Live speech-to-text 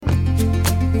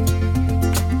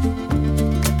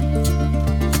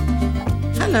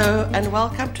Hello and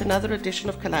welcome to another edition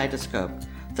of KaleidHERscope.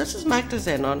 This is Mike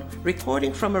Zenon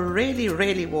recording from a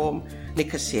really warm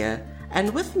Nicosia,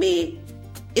 and with me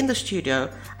in the studio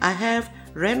I have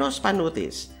Renos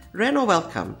Spanoudes. Reno,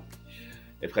 welcome.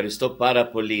 Ευχαριστώ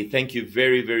πάρα πολύ. Thank you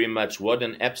very much. What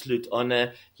an absolute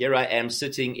honor. Here I am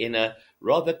sitting in a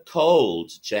rather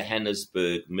cold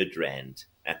Johannesburg Midrand.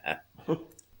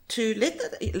 To let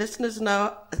the listeners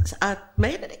know, I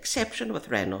made an exception with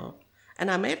Reno. And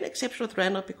I made an exception with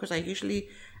Reno because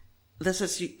this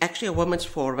is actually a woman's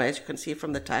forum, as you can see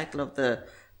from the title of the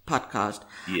podcast.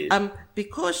 Yes.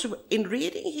 Because in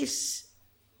reading his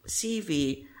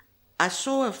CV, I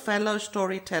saw a fellow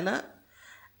storyteller.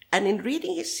 And in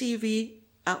reading his CV,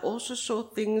 I also saw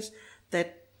things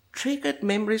that triggered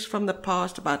memories from the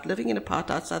past about living in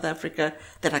apartheid South Africa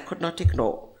that I could not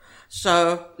ignore.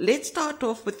 So let's start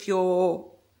off with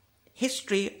your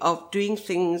history of doing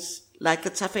things like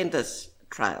the Tsafendas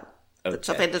trial, the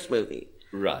Tsafendas movie.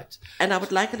 Right. And I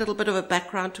would like a little bit of a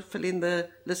background to fill in the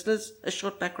listeners, a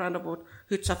short background of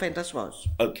who Tsafendas was.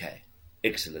 Okay,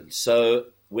 excellent. So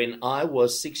when I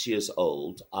was 6 years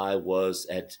old, I was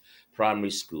at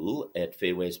primary school at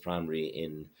Fairways Primary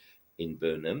in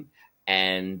Burnham,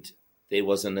 and there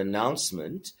was an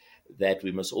announcement that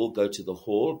we must all go to the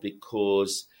hall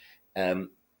because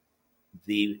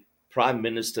the Prime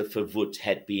Minister Verwoerd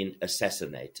had been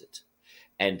assassinated.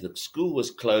 And the school was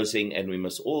closing and we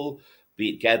must all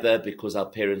gather because our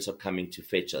parents are coming to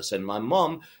fetch us. And my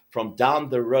mom, from down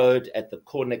the road at the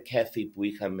corner cafe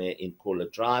Buichame in Caller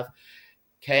Drive,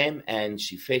 came and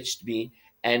she fetched me.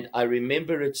 And I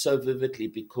remember it so vividly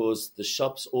because the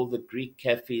shops, all the Greek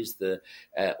cafes,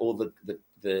 all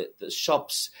the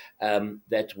shops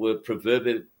that were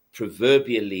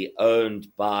proverbially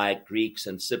owned by Greeks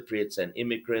and Cypriots and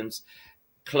immigrants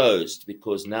closed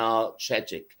because now,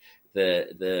 tragic,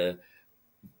 the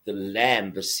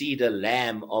lamb, the cedar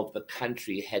lamb of the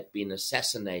country had been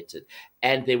assassinated.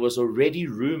 And there was already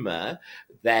rumor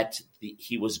that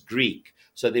he was Greek.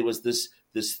 So there was this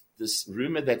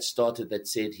rumor that started that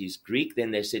said he's Greek.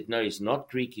 Then they said, no, he's not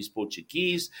Greek, he's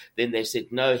Portuguese. Then they said,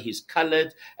 no, he's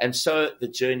colored. And so the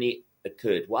journey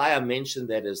occurred. Why I mentioned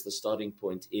that as the starting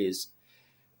point is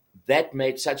that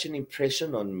made such an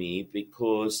impression on me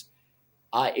because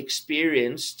I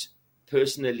experienced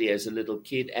personally as a little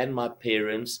kid and my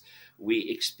parents, we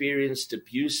experienced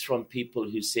abuse from people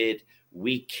who said,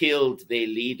 we killed their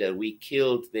leader, we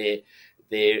killed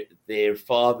their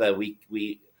father,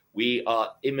 we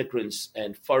are immigrants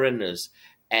and foreigners.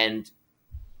 And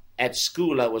at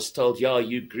school I was told, yeah,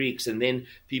 you Greeks. And then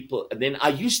I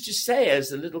used to say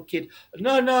as a little kid,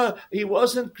 no, he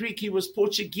wasn't Greek, he was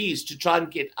Portuguese, to try and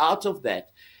get out of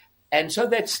that. And so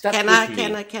that stuck with me.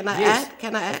 Can I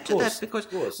add to that? Because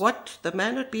what the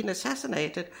man who'd been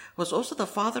assassinated was also the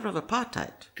father of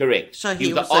apartheid. Correct. So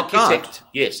he was the architect. God.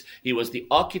 Yes, he was the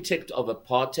architect of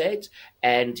apartheid,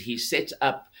 and he set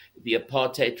up the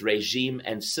apartheid regime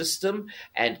and system,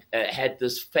 and had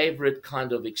this favorite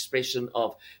kind of expression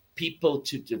of people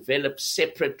to develop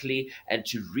separately and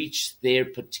to reach their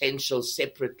potential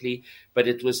separately, but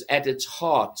it was at its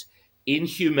heart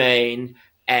inhumane.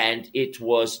 And it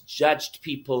was judged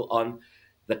people on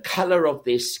the color of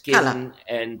their skin,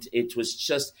 and it was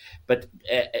just, but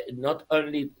not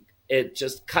only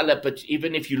just color, but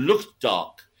even if you looked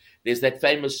dark, there's that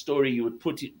famous story you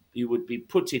would be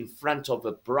put in front of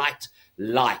a bright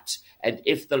light, and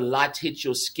if the light hit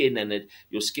your skin and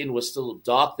your skin was still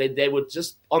dark, then they would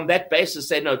just on that basis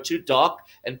say no, too dark,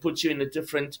 and put you in a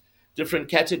different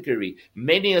category.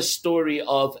 Many a story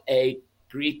of a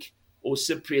Greek or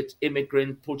Cypriot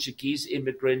immigrant, Portuguese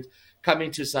immigrant coming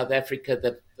to South Africa,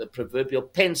 the proverbial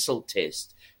pencil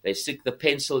test. They stick the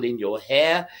pencil in your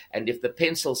hair, and if the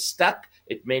pencil stuck,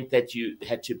 it meant that you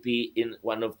had to be in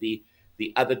one of the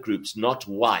other groups, not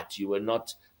white. You were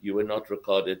not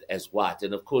regarded as white.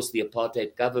 And of course, the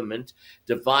apartheid government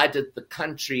divided the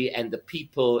country and the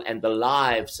people and the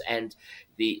lives and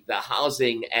the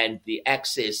housing and the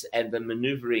access and the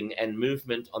maneuvering and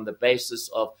movement on the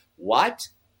basis of white,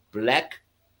 Black,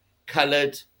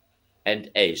 colored, and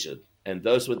Asian. And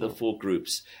those were the four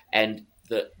groups. And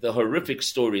the horrific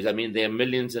stories, I mean, there are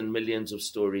millions and millions of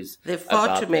stories. There are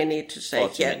far too many to say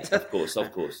yet. Of course.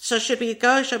 So shall we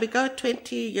go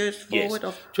 20 years forward?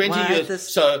 Yes, 20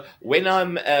 years. So when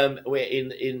I'm in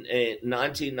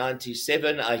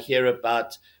 1997, I hear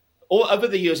about, all over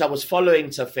the years I was following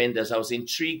Tsafendas. I was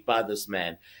intrigued by this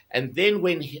man. And then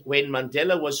when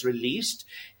Mandela was released,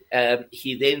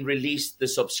 he then released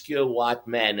this obscure white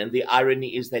man. And the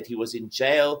irony is that he was in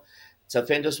jail.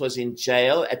 Tsafendas was in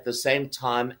jail at the same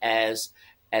time as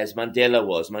Mandela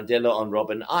was. Mandela on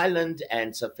Robben Island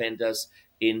and Tsafendas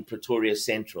in Pretoria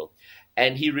Central.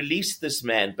 And he released this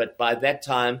man, but by that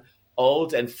time,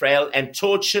 old and frail and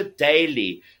tortured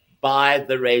daily by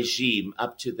the regime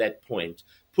up to that point,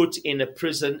 put in a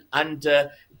prison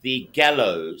under the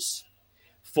gallows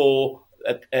for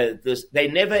this. They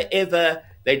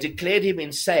declared him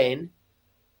insane,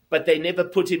 but they never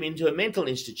put him into a mental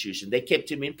institution. They kept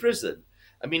him in prison.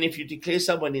 I mean, if you declare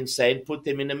someone insane, put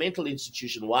them in a mental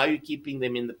institution. Why are you keeping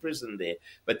them in the prison there?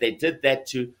 But they did that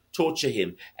to torture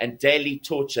him, and daily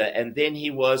torture. And then he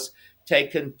was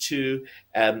taken to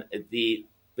the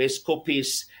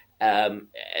Westkoppies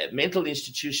mental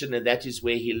institution, and that is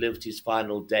where he lived his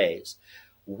final days.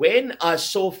 When I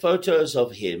saw photos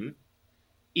of him,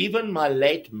 even my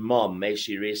late mom, may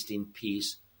she rest in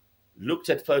peace, looked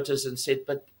at photos and said,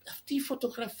 "But die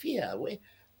fotografia, where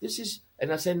this is,"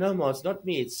 and I said, "No, Ma, it's not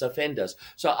me, it's Safenda's."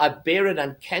 So I bear an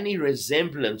uncanny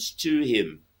resemblance to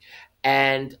him.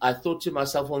 And I thought to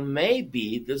myself, well,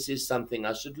 maybe this is something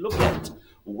I should look at.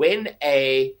 When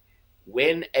a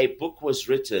book was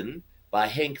written by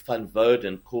Henk van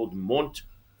Wouden called Mond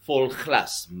vol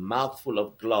Glas, Mouthful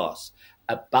of Glass,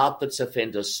 about the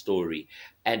Tsafenda story,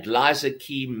 and Liza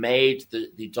Key made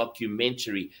the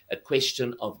documentary A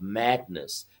Question of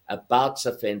Madness about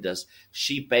Tsafendas.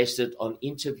 She based it on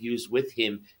interviews with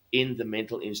him in the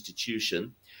mental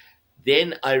institution.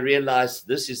 Then I realized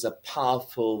this is a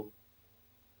powerful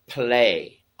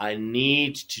play. I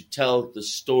need to tell the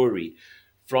story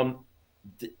from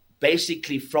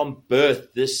basically from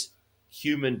birth. This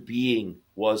human being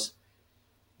was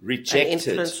rejected. An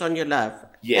influence on your life.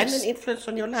 Yes. And an influence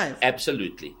on your life.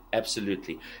 Absolutely.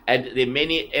 Absolutely. And there are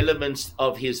many elements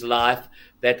of his life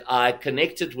that I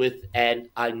connected with, and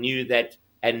I knew that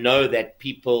and know that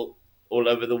people all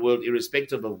over the world,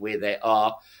 irrespective of where they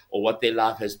are or what their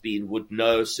life has been, would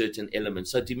know certain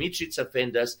elements. So Dimitri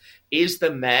Tsafendas is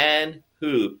the man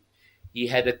who, he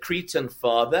had a Cretan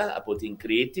father, Apotin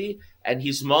Kreti, and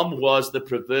his mom was the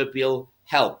proverbial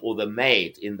help or the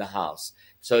maid in the house.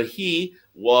 So he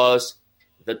was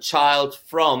the child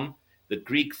from the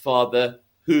Greek father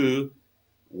who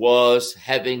was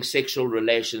having sexual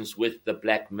relations with the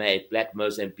black maid, black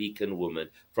Mozambican woman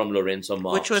from Lorenzo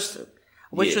Marx.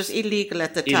 Which was illegal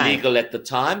at the time. Illegal at the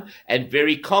time, and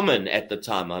very common at the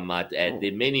time, I might add.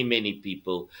 There are many, many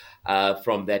people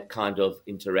from that kind of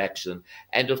interaction.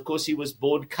 And, of course, he was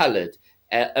born colored,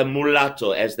 a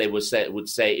mulatto, as they would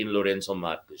say in Lorenzo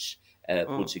Marques,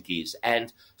 Portuguese.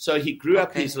 And so he grew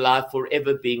up his life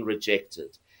forever being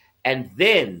rejected. And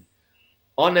then,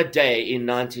 on a day in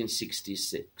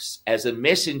 1966, as a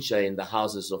messenger in the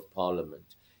Houses of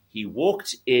Parliament, he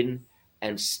walked in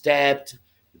and stabbed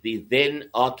the then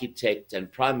architect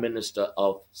and Prime Minister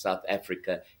of South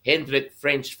Africa, Hendrik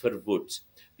French Verwoerd,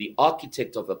 the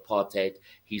architect of apartheid.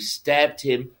 He stabbed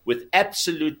him with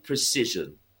absolute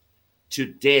precision to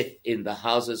death in the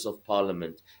Houses of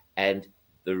Parliament, and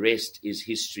the rest is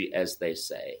history, as they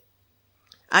say.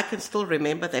 I can still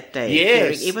remember that day.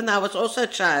 Yes. Even though I was also a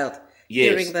child. Yes.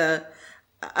 Hearing the...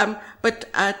 But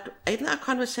in our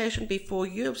conversation before,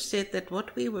 you have said that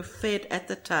what we were fed at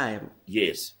the time...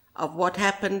 Yes. Of what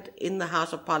happened in the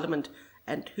House of Parliament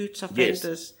and who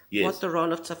Tsafendas, what the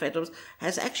role of Tsafendas was,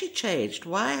 has actually changed.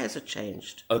 Why has it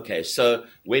changed? Okay, so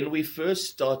when we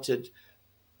first started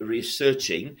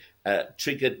researching,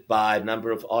 triggered by a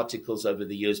number of articles over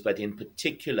the years, but in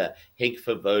particular Henk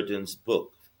van Wouden's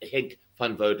book,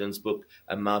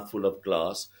 A Mouthful of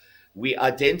Glass, we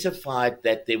identified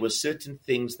that there were certain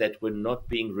things that were not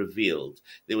being revealed.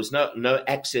 There was no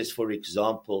access, for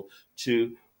example,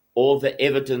 to all the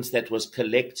evidence that was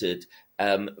collected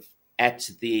at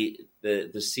the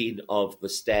scene of the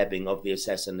stabbing, of the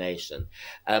assassination.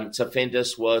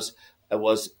 Tsafendas was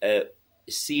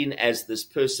seen as this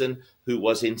person who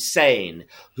was insane,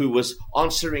 who was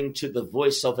answering to the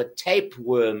voice of a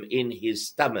tapeworm in his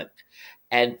stomach.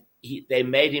 And they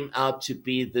made him out to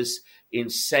be this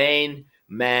insane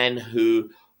man who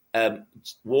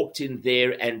walked in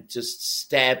there and just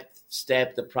stabbed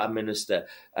the Prime Minister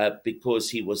because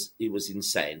he was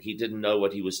insane. He didn't know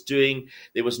what he was doing.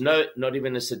 There was not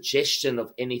even a suggestion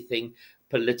of anything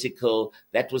political.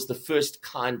 That was the first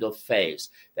kind of phase.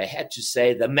 They had to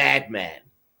say the madman.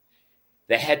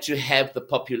 They had to have the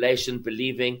population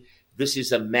believing this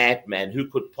is a madman. Who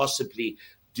could possibly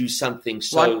do something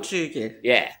so...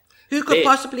 Yeah. Who could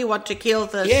possibly want to kill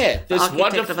this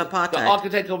architect of apartheid? The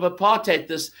architect of apartheid,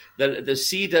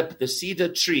 the cedar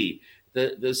tree,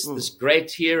 this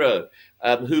great hero,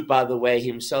 who, by the way,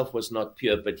 himself was not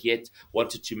pure, but yet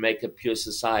wanted to make a pure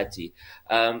society.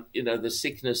 The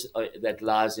sickness that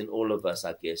lies in all of us,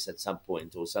 I guess, at some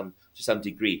point or to some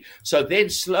degree. So then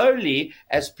slowly,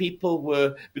 as people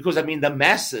were, because the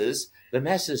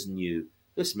masses knew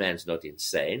this man's not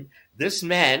insane. This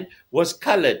man was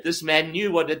colored. This man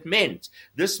knew what it meant.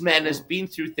 This man has been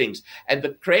through things. And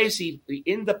the crazy,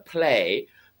 in the play,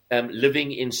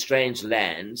 Living in Strange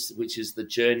Lands, which is the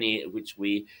journey which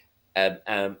we,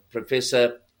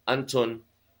 Professor Anton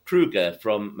Kruger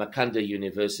from Makanda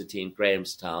University in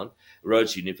Grahamstown,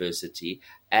 Rhodes University,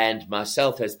 and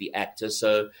myself as the actor.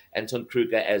 So Anton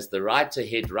Kruger as the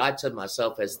head writer,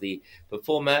 myself as the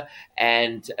performer,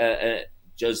 and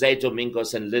Jose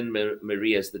Domingos and Lynn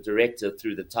Marie as the director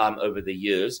through the time over the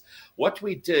years. What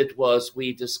we did was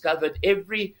we discovered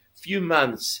every few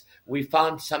months we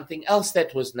found something else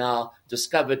that was now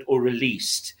discovered or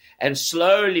released. And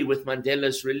slowly, with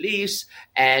Mandela's release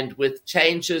and with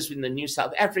changes in the new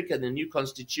South Africa, the new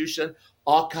constitution,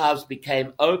 archives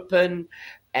became open.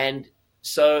 And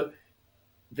so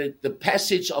the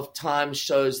passage of time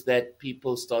shows that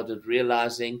people started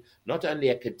realizing, not only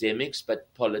academics, but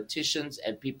politicians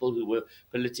and people who were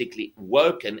politically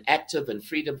woke and active and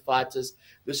freedom fighters,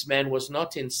 this man was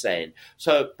not insane.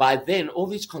 So by then, all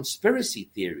these conspiracy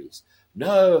theories,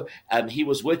 no, he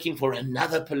was working for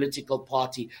another political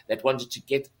party that wanted to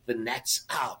get the Nats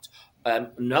out.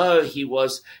 No, he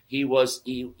was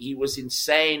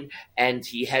insane, and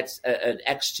he had an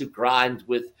axe to grind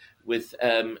with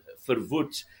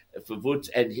Verwoerd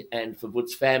and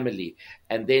Verwoerd's family.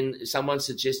 And then someone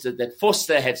suggested that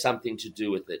Foster had something to do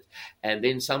with it. And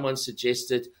then someone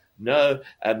suggested, no,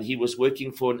 he was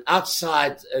working for an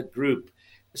outside group.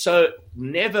 So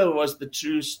never was the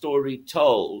true story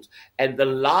told. And the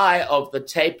lie of the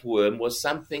tapeworm was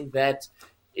something that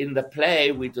in the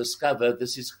play we discover.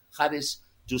 This is Charis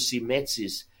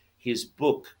Dusimetsi's, his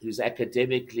book, his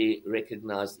academically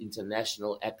recognized,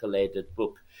 international accoladed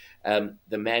book,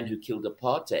 The Man Who Killed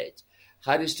Apartheid.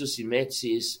 Charis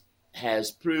Dusimetsi's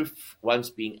has proof, once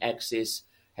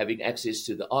having access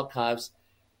to the archives,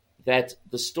 that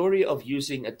the story of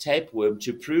using a tapeworm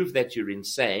to prove that you're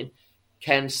insane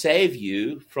can save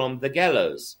you from the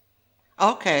gallows.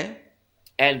 Okay.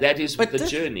 And that is the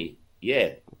journey.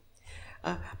 Yeah.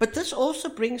 But this also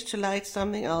brings to light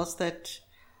something else that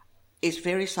is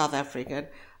very South African,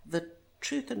 the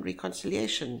Truth and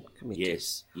Reconciliation Committee.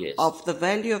 Yes. Of the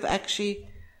value of actually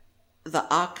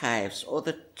the archives or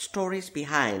the stories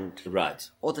behind. Right.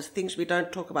 Or the things we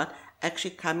don't talk about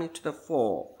actually coming to the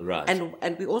fore. Right.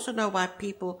 And we also know why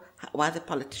the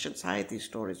politicians hide these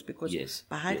stories, because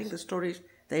by hiding the stories,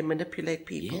 they manipulate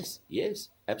people. Yes,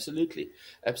 absolutely.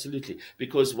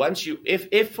 Because once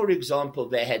if for example,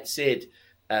 they had said,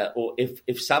 or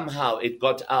if somehow it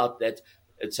got out that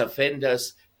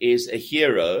Tsafendas is a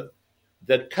hero,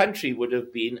 the country would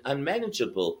have been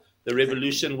unmanageable. The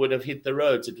revolution would have hit the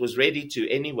roads. It was ready to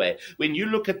anyway. When you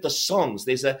look at the songs,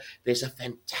 there's a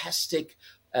fantastic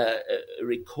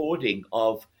recording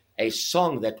of a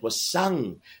song that was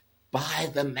sung by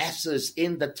the masses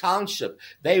in the township.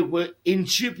 They were in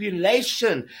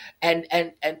jubilation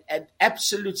and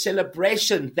absolute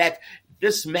celebration that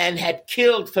this man had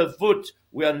killed Verwoerd.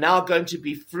 We are now going to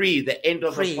be free, the end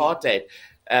of apartheid.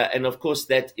 And of course,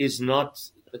 that is not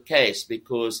the case,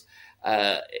 because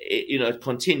it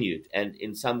continued, and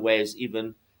in some ways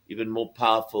even more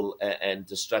powerful and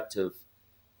destructive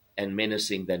and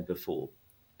menacing than before.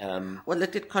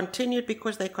 It continued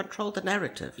because they controlled the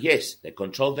narrative. Yes, they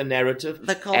controlled the narrative.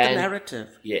 They controlled the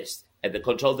narrative. Yes, and they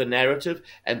controlled the narrative,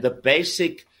 and the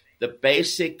basic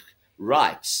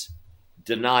rights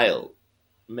denial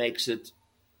makes it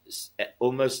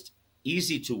almost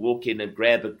easy to walk in and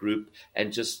grab a group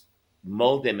and just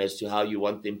mold them as to how you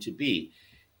want them to be.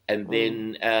 And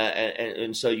then,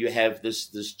 and so you have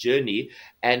this journey.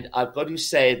 And I've got to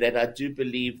say that I do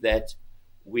believe that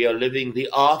we are living the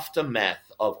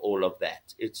aftermath of all of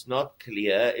that. It's not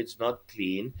clear. It's not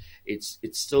clean. It's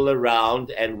still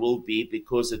around and will be,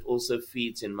 because it also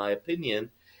feeds, in my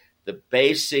opinion, the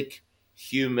basic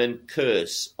human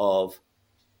curse of,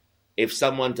 if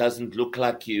someone doesn't look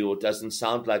like you or doesn't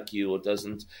sound like you or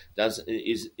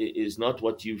is not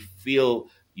what you feel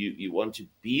you want to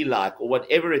be like, or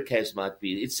whatever the case might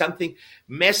be, it's something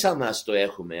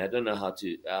mesamastoyahume. I don't know how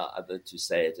to other to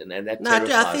say it, and that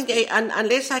terrifies I think me.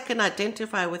 Unless I can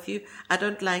identify with you, I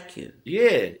don't like you.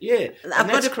 Yeah. I've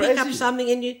got to pick up something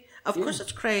in you. Of course,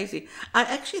 it's crazy. I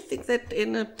actually think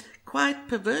that quite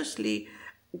perversely,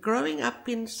 growing up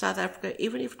in South Africa,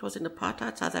 even if it was in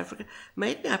apartheid South Africa,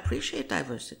 made me appreciate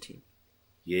diversity.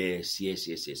 Yes.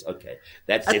 Okay,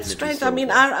 that's It's definitely strange. still I mean,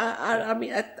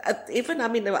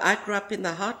 there. I grew up in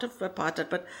the heart of apartheid,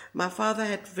 but my father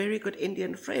had very good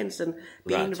Indian friends and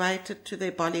being Right. invited to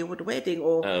their Bollywood wedding,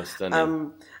 or Oh,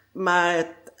 stunning.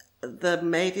 the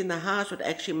maid in the house would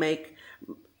actually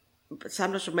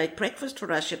sometimes would make breakfast for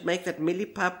us. She'd make that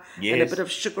millipap and a Yes. bit of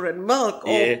sugar and milk.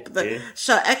 Yeah.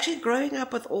 So actually growing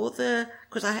up with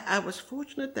because I was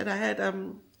fortunate that I had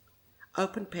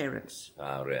open parents.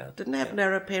 Oh, yeah. Didn't have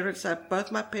narrow parents.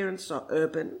 Both my parents are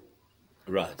urban.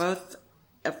 Right. Both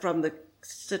are from the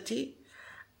city.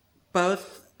 Both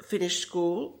finished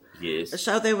school. Yes.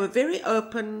 So they were very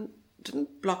open,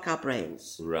 didn't block our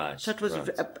brains. Right. So it was, right.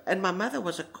 and my mother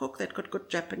was a cook that could good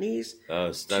Japanese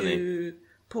Oh, stunning. to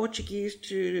Portuguese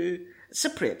to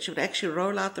Cypriot. She would actually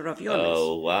roll out the raviolis.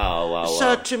 Oh, wow.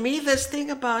 So to me, this thing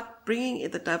about bringing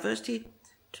in the diversity,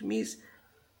 to me, is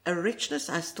a richness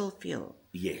I still feel.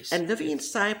 Yes. And living in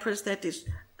Cyprus, that is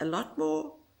a lot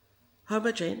more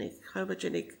homogenic.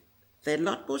 They a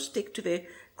lot more stick to their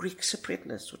Greek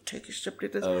Cypriotness or Turkish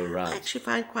Cypriotness. Oh, right. I actually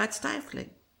find quite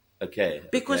stifling. Okay.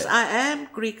 Because okay. I am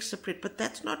Greek Cypriot, but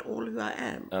that's not all who I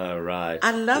am. Oh, right.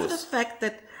 I love the Yes. fact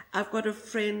that I've got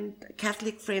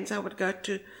Catholic friends. I would go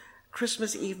to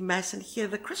Christmas Eve Mass and hear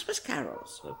the Christmas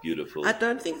carols. Oh, beautiful. I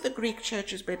don't think the Greek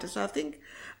church is better. So I think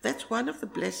that's one of the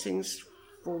blessings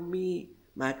for me,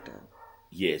 Magda,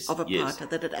 Yes. of apartheid, Yes.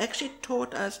 that it actually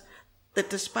taught us that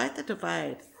despite the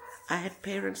divide, I had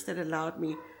parents that allowed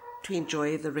me to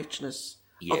enjoy the richness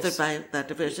of Yes. the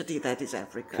diversity that is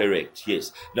Africa. Correct.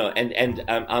 Yes. No. And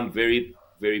I'm very,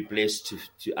 very blessed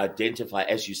to identify,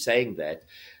 as you're saying that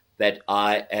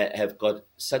I have got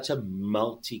such a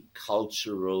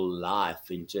multicultural life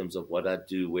in terms of what I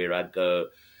do, where I go,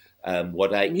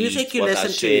 what I Music eat, you what I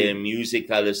listen share, to.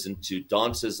 music I listen to,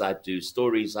 dances I do,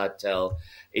 stories I tell.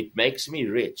 It makes me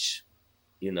rich,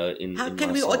 in How in can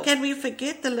myself. can we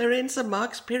forget the Lorenzo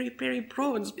Marx peri peri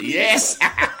prawns? Please? Yes.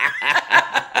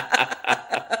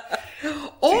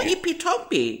 Or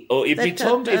Ipitombi. Or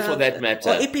Ipitombi, for that matter.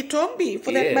 Or Ipitombi,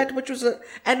 for that Yeah. matter, which was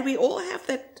and we all have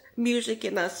that music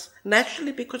in us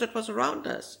naturally because it was around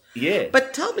us. Yeah.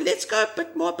 But tell me, let's go a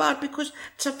bit more about, because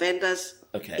Tafendas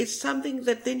Okay. is something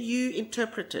that then you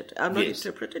interpreted. I'm not Yes.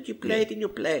 interpreted, you played in your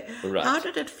play. Right. How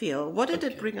did it feel? What did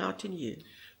it bring out in you?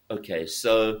 Okay,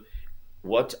 so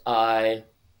what I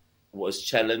was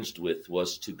challenged with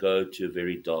was to go to a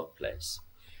very dark place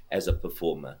as a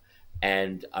performer.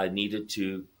 And I needed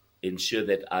to ensure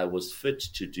that I was fit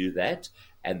to do that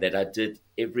and that I did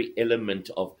every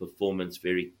element of performance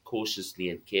very cautiously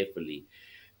and carefully,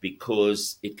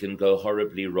 because it can go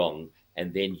horribly wrong,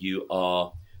 and then you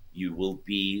will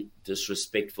be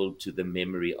disrespectful to the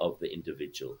memory of the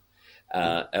individual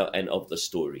and of the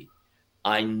story.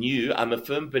 I'm a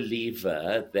firm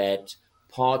believer that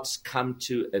parts come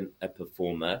to a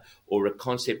performer, or a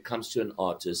concept comes to an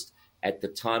artist at the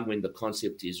time when the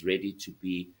concept is ready to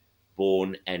be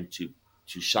born and to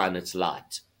shine its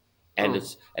light.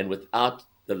 And without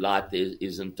the light there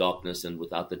isn't darkness, and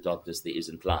without the darkness there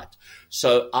isn't light.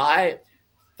 So I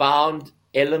found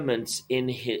elements in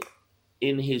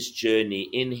his journey,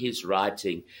 in his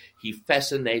writing. He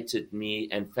fascinated me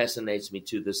and fascinates me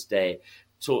to this day.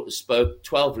 Spoke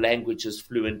 12 languages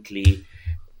fluently,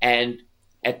 and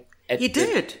He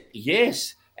did?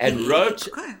 Yes, and He-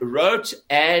 wrote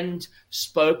and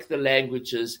spoke the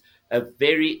languages. A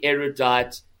very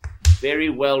erudite, very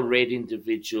well-read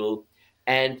individual,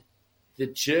 and the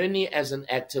journey as an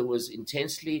actor was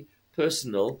intensely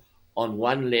personal on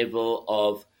one level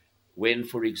of when,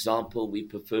 for example, we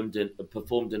performed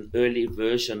an early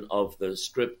version of the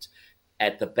script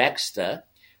at the Baxter.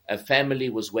 A family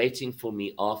was waiting for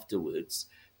me afterwards,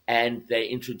 and they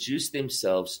introduced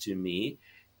themselves to me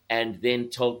and then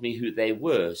told me who they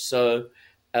were. So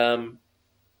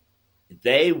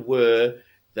they were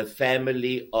the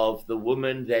family of the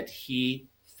woman that he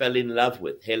fell in love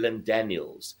with, Helen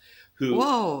Daniels, who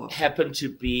Whoa. happened to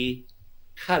be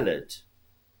colored.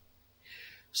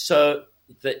 So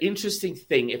the interesting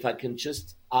thing, if I can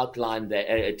just outline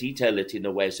that, detail it in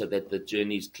a way so that the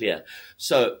journey is clear.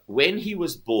 So when he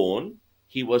was born,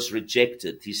 he was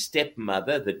rejected. His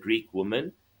stepmother, the Greek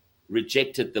woman,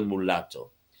 rejected the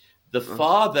mulatto. The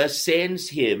father sends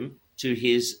him to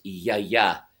his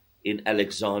yaya in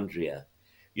Alexandria.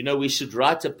 We should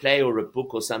write a play or a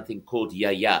book or something called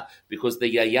Yaya, because the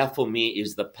Yaya for me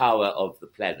is the power of the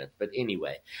planet. But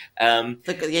anyway. Yeah,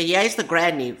 it's the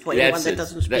granny for anyone that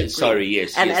doesn't speak Greek. Sorry,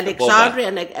 yes. And yes,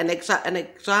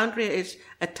 Alexandria is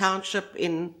a township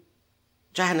in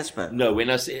Johannesburg. No, when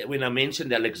I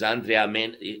mentioned Alexandria, I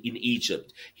meant in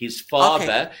Egypt. His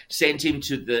father sent him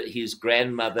to his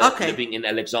grandmother living in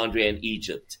Alexandria in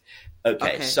Egypt.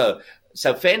 Okay. So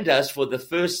Fendas, for the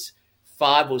first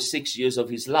 5 or 6 years of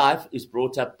his life, is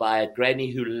brought up by a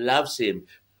granny who loves him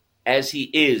as he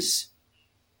is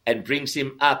and brings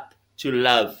him up to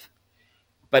love.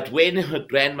 But when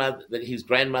his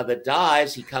grandmother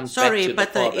dies, he comes back to the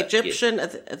father. Sorry,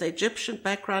 but the Egyptian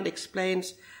background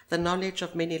explains the knowledge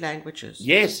of many languages.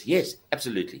 Yes,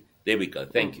 absolutely. There we go.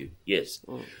 Thank you. Yes.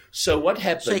 So what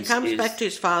happens? So he comes back to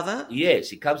his father? Yes,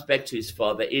 he comes back to his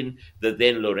father in the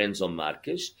then Lorenzo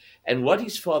Marques. And what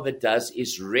his father does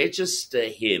is register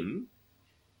him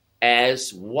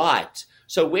as white.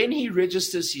 So when he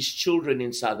registers his children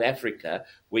in South Africa,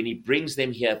 when he brings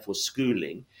them here for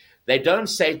schooling, they don't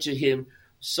say to him,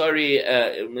 sorry,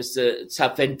 Mr.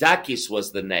 Tsafendakis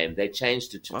was the name. They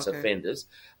changed it to Tsafendas.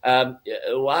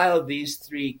 Why are these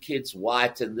 3 kids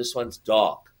white and this one's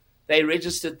dark? They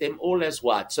registered them all as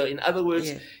white. So in other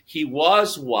words, he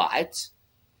was white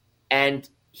and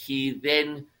he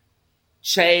then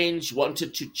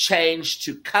wanted to change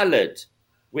to colored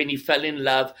when he fell in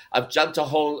love. I've jumped a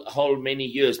whole many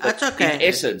years, but that's okay. In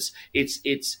essence,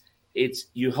 it's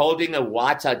you holding a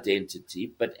white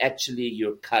identity, but actually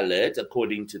you're colored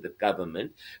according to the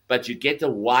government, but you get a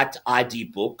white ID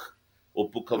book or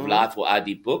book of life or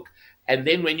ID book. And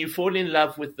then when you fall in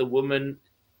love with the woman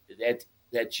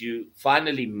that you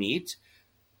finally meet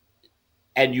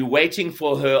and you're waiting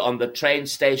for her on the train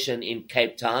station in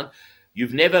Cape Town,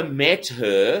 you've never met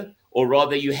her, or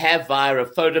rather you have via a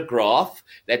photograph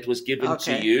that was given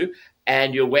to you,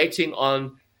 and you're waiting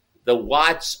on the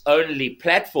whites only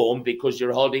platform because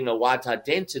you're holding a white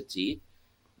identity.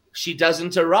 She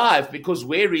doesn't arrive because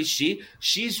where is she?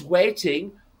 She's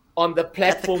waiting on the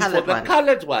platform for the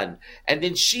colored one. And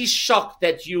then she's shocked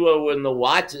that you are on the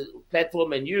white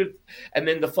platform and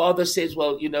then the father says,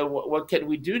 well, what can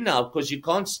we do now? Because you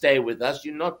can't stay with us.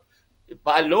 You're not,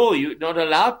 by law, you're not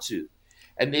allowed to.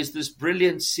 And there's this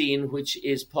brilliant scene which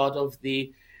is part of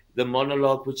the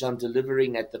monologue which I'm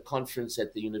delivering at the conference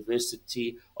at the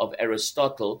University of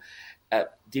Aristotle.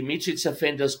 Dimitri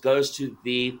Tsafendas goes to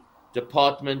the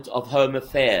Department of Home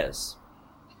Affairs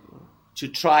to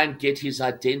try and get his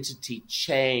identity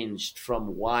changed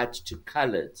from white to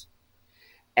colored.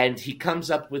 And he comes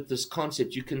up with this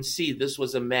concept. You can see this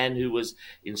was a man who was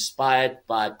inspired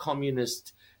by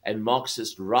communist and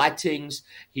Marxist writings.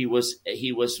 He was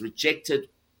rejected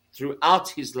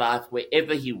throughout his life,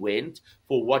 wherever he went,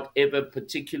 for whatever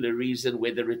particular reason,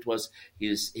 whether it was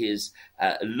his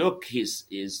look,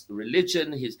 his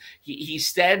religion, he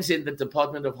stands in the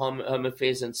Department of Home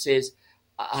Affairs and says,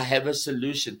 I have a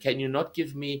solution. Can you not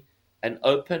give me an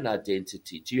open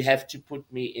identity? Do you have to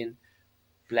put me in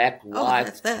black,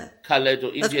 white, colored,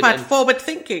 or Indian? That's quite forward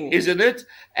thinking, isn't it?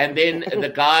 And then the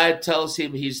guy tells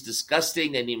him he's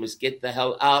disgusting and he must get the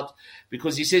hell out,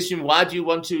 because he says to him, "Why do you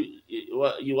want to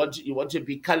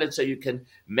be colored so you can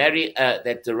marry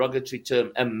that derogatory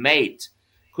term, a mate?"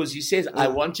 Because he says, "I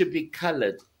want to be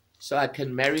colored so I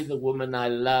can marry the woman I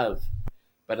love,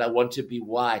 but I want to be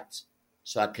white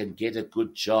so I can get a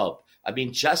good job." I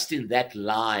mean, just in that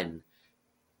line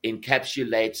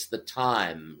encapsulates the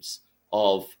times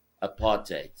of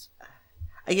apartheid.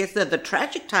 Yes, the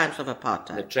tragic times of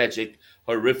apartheid. The tragic,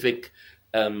 horrific,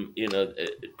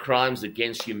 crimes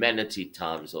against humanity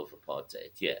times of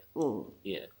apartheid. Yeah.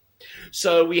 Yeah.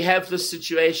 So we have this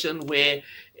situation where,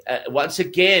 once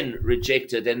again,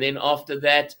 rejected. And then after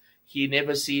that, he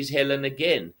never sees Helen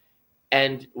again.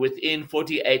 And within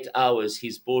 48 hours,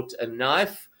 he's bought a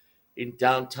knife in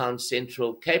downtown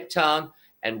central Cape Town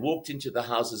and walked into the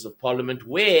Houses of Parliament,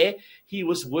 where he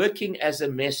was working as a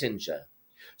messenger.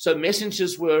 So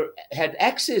messengers had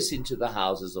access into the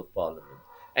Houses of Parliament.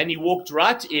 And he walked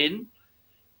right in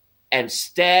and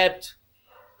stabbed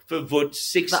Verwoerd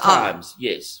 6 times.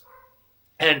 Yes.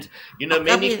 And,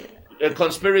 many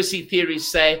conspiracy theories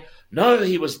say, no,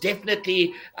 he was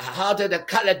definitely, how did a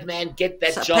colored man get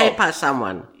that job? Paid by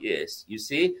someone. Yes, you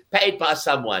see, paid by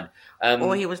someone.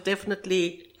 Or he was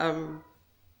definitely...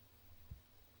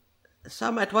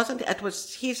 it wasn't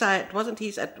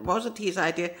his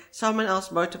idea. Someone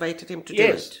else motivated him to do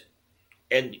it.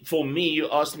 And for me, you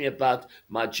asked me about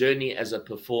my journey as a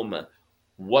performer.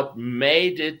 What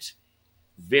made it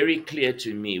very clear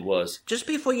to me was... Just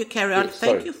before you carry on,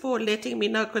 thank you for letting me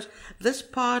know, because this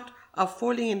part of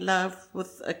falling in love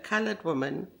with a colored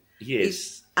woman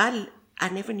is... I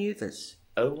never knew this.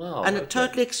 Oh, wow. And it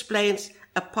totally explains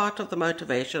a part of the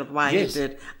motivation of why he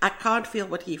did. I can't feel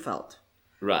what he felt.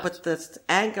 Right. But the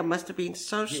anger must have been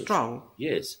so strong.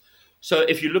 Yes. So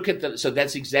if you look at so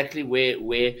that's exactly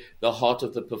where the heart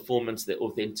of the performance, the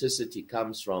authenticity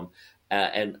comes from,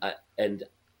 and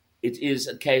it is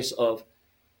a case of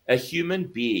a human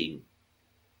being.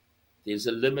 There's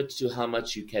a limit to how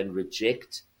much you can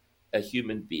reject a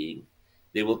human being.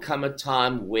 There will come a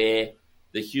time where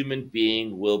the human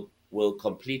being will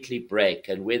completely break,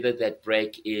 and whether that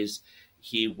break is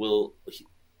he,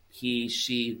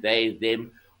 she, they,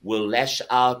 them will lash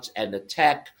out and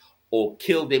attack, or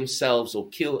kill themselves, or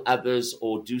kill others,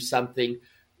 or do something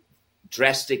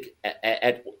drastic.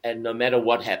 And no matter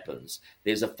what happens,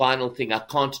 there's a final thing. I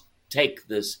can't take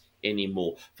this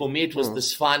anymore. For me, it was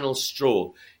this final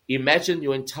straw. Imagine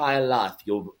your entire life,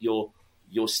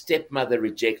 your stepmother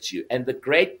rejects you, and the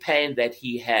great pain that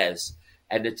he has,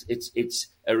 and it's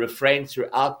a refrain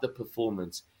throughout the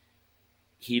performance.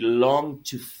 He longed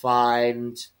to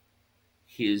find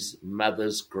his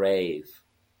mother's grave,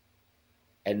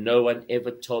 and no one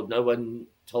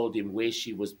told him where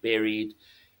she was buried.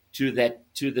 To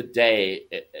the day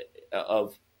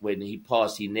of when he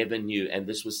passed, he never knew, and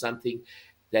this was something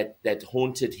that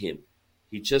haunted him.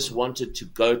 He just wanted to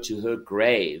go to her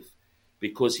grave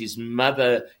because his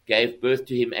mother gave birth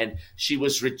to him, and she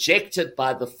was rejected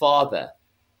by the father,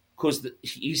 because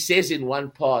he says in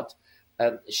one part,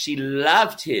 she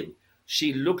loved him,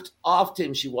 she looked after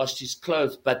him, she washed his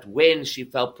clothes, but when she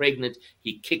fell pregnant,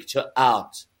 he kicked her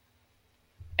out.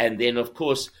 And then, of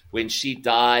course, when she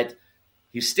died,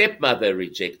 his stepmother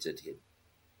rejected him.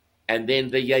 And then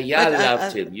the yaya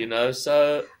loved him,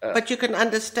 so... but you can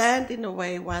understand, in a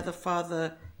way, why the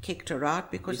father kicked her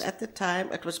out, because at the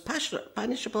time it was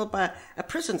punishable by a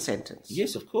prison sentence.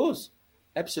 Yes, of course.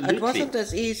 Absolutely. It wasn't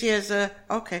as easy as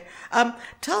okay.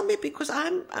 Tell me, because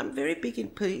I'm very big in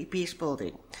peace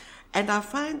building, and I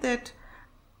find that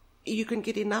you can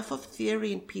get enough of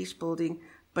theory in peace building,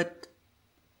 but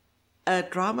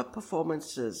drama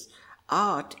performances,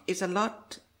 art is a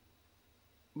lot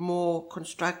more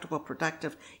constructive or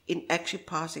productive in actually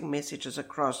passing messages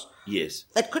across. Yes.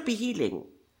 That could be healing.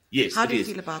 Yes. How do you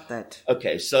feel about that?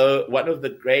 Okay, so one of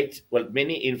the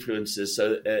many influences,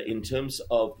 so in terms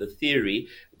of the theory,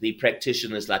 the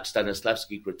practitioners like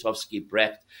Stanislavski, Grotowski,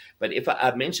 Brecht, but if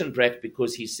I mention Brecht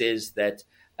because he says that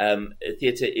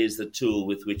theatre is the tool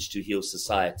with which to heal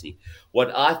society.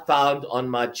 What I found on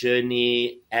my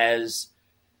journey as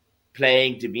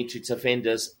playing Dimitri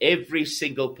Tsafendas, every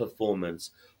single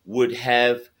performance would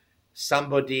have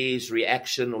somebody's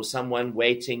reaction or someone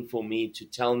waiting for me to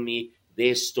tell me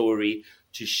their story,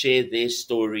 to share their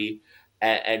story,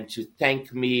 and to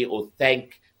thank me or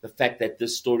thank the fact that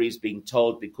this story is being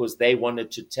told because they wanted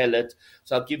to tell it.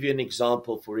 So I'll give you an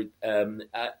example.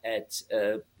 At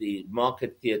the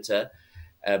Market Theatre,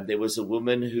 there was a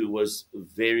woman who was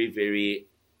very, very,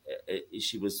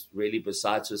 she was really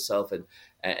beside herself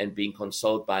and being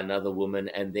consoled by another woman.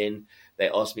 And then they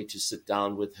asked me to sit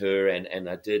down with her, and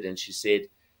I did. And she said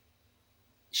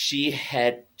she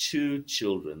had two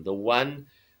children. The one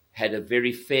had a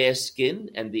very fair skin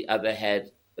and the other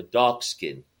had a dark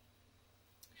skin.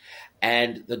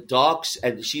 And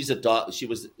she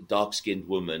was a dark-skinned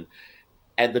woman.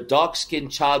 And the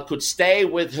dark-skinned child could stay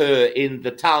with her in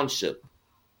the township,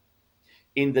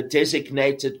 in the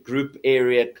designated group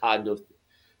area kind of.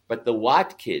 But the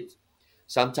white kid,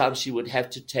 sometimes she would have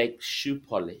to take shoe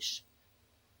polish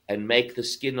and make the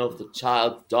skin of the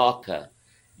child darker.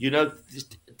 These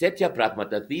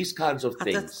kinds of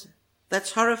things.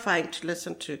 That's horrifying to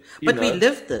listen to. But we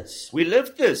lived this. We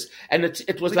lived this. And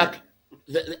it was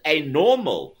a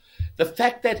normal. The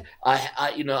fact that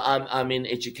I'm in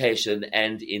education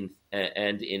and in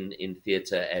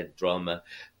theatre and drama.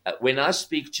 When I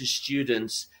speak to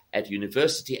students at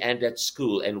university and at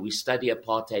school, and we study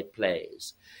apartheid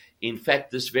plays. In fact,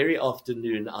 this very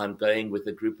afternoon, I'm going with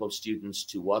a group of students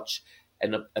to watch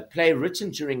a play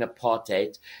written during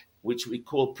apartheid, which we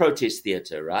call protest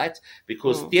theatre, right?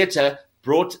 Because theatre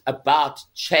brought about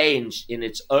change in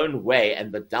its own way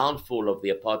and the downfall of the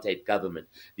apartheid government.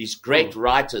 These great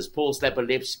writers, Paul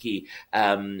Slapolevsky,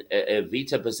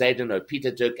 Vita Bezedino, Peter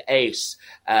Dirk Ace,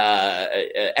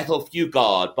 Ethel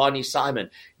Fugard, Barney Simon,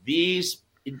 these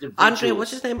individuals...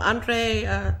 what's his name? Andre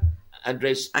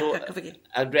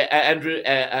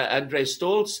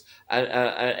Stoltz,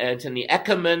 Anthony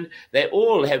Ackerman, they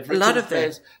all have written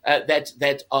plays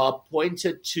that are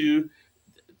pointed to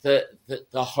the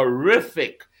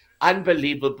horrific,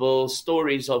 unbelievable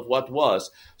stories of what was.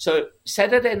 So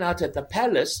Saturday Night at the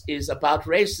Palace is about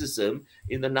racism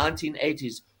in the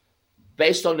 1980s,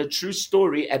 based on a true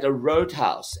story at a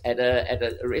roadhouse, at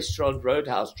a restaurant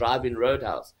roadhouse, drive-in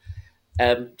roadhouse.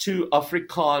 Two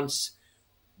Afrikaans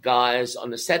guys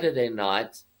on a Saturday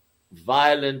night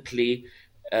violently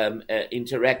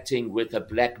interacting with a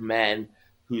black man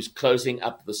who's closing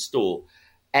up the store.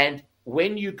 And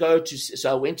when you go to,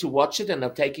 so I went to watch it, and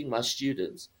I'm taking my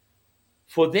students.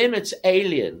 For them, it's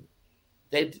alien.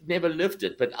 They've never lived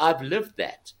it, but I've lived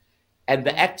that. And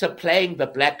the actor playing the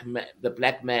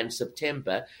black man,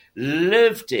 September,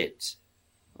 lived it.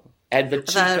 And the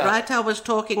writer I was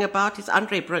talking about is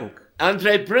Andre Brink.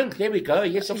 Andre Brink, there we go.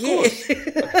 Yes, of course.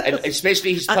 And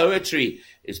especially his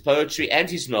poetry and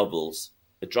his novels.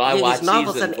 The Dry White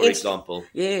Season, for example.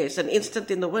 Yes, An Instant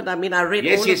in the Wind. I mean, I read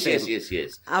all of them.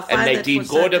 Yes. And Nadine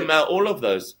Gordimer, all of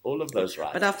those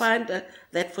writers. But I find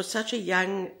that for such a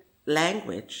young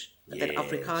language that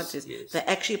Afrikaans is, they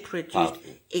actually produced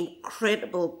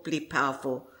incredibly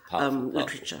powerful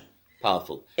literature.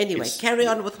 Powerful. Anyway, carry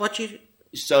on with what you...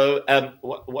 So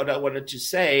what I wanted to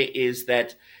say is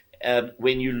that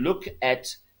when you look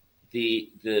at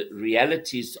the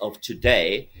realities of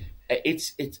today,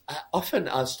 it's often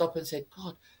I stop and say,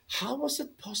 God, how was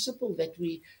it possible that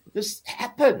this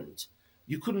happened?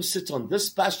 You couldn't sit on this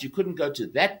bus, you couldn't go to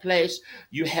that place,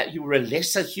 you were a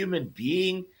lesser human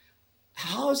being.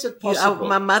 How is it possible?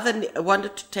 My mother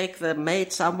wanted to take the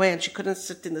maid somewhere, and she couldn't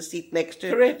sit in the seat next to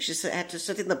her. Correct. She had to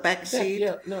sit in the back seat.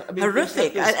 Yeah, no, I mean,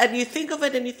 horrific. And you think of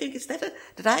it, and you think,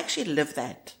 did I actually live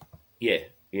that? Yeah.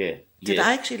 Did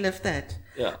I actually live that?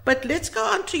 Yeah. But let's go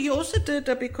on to you also did,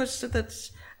 because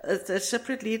that's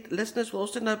separately, listeners will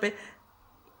also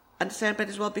understand better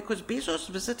as well, because Bezos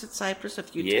visited Cyprus a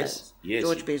few times. Yes.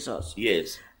 George Bezos.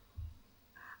 Yes.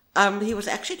 He was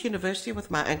actually at university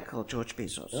with my uncle, George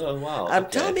Bezos. Oh, wow. Okay.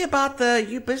 Tell me about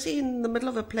you busy in the middle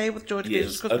of a play with George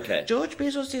Bezos. Okay. George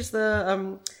Bezos is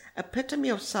the epitome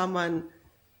of someone,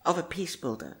 of a peace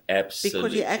builder. Absolutely.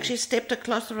 Because he actually stepped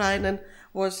across the Rhine and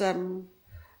was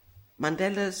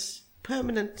Mandela's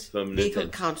permanent legal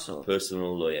counsel.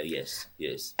 Personal lawyer, yes.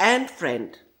 And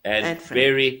friend. And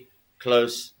very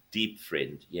close, deep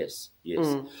friend, yes.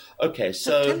 Okay,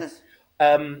 so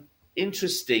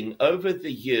interesting. Over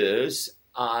the years,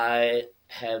 I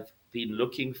have been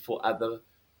looking for other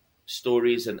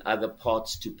stories and other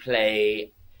parts to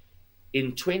play.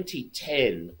 In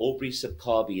 2010, Aubrey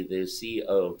Sakabi, the CEO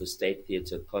of the State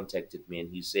Theatre, contacted me,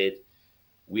 and he said,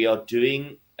 we are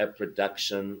doing a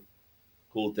production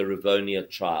called the Rivonia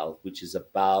Trial, which is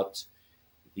about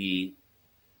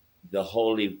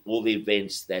all the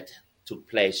events that took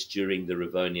place during the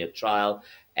Rivonia Trial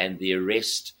and the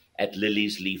arrest at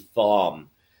Liliesleaf Farm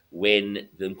when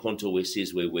the Mkhonto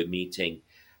were meeting.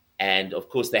 And, of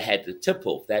course, they had the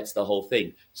tip-off. That's the whole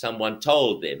thing. Someone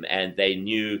told them, and they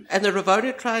knew. And the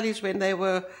Rivonia Trial is when they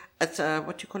were at,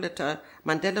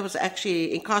 Mandela was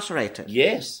actually incarcerated.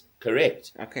 Yes,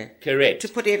 correct. Okay. Correct. To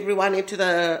put everyone into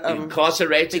the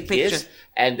incarcerated, big yes.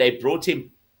 And they brought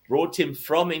him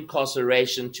from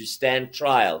incarceration to stand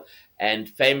trial. And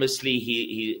famously,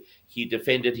 he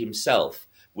defended himself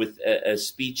with a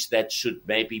speech that should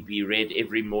maybe be read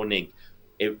every morning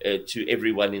to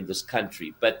everyone in this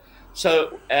country. But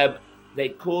so they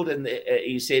called, and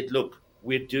he said, look,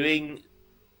 we're doing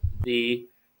the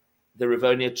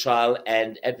Rivonia Trial,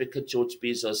 and Advocate George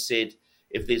Bezos said,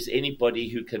 if there's anybody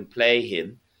who can play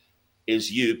him,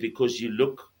 is you, because you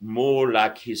look more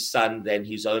like his son than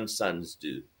his own sons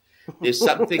do. There's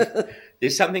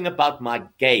something about my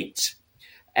gait.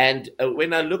 And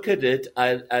when I look at it,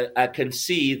 I can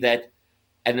see that,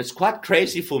 and it's quite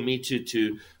crazy for me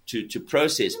to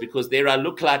process, because there I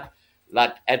look like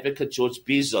Advocate George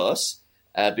Bezos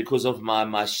because of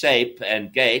my shape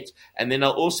and gait, and then I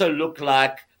also look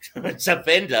like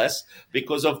Savendas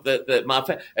because of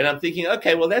and I'm thinking,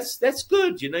 okay, well that's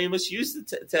good. You must use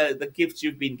the gifts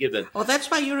you've been given. Well, that's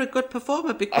why you're a good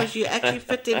performer, because you actually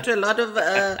fit into a lot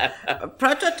of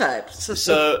prototypes.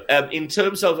 So in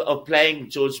terms of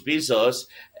playing George Bezos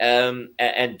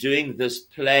and doing this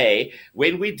play,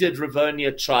 when we did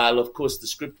Rivonia Trial, of course the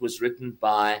script was written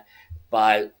by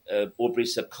Aubrey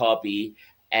Sakabi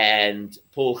and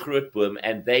Paul Grootboom,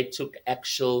 and they took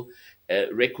actual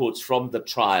records from the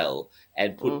trial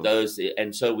and put those,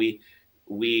 and so we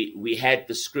had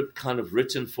the script kind of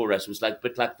written for us. It was a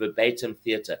bit like verbatim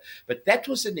theatre. But that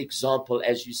was an example,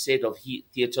 as you said, of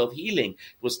theatre of healing.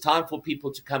 It was time for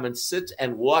people to come and sit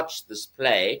and watch this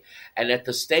play. And at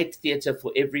the State Theatre,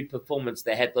 for every performance,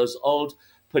 they had those old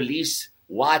police,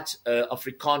 white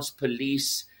Afrikaans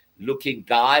police looking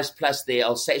guys, plus their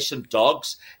Alsatian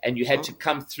dogs, and you had to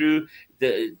come through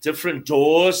the different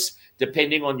doors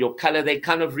depending on your color. They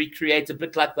kind of recreate a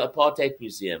bit like the Apartheid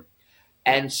Museum.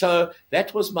 And so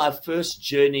that was my first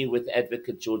journey with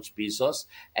Advocate George Bezos,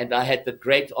 and I had the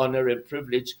great honor and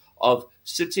privilege of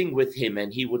sitting with him,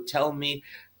 and he would tell me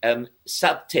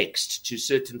subtext to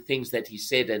certain things that he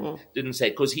said and didn't say,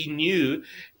 because he knew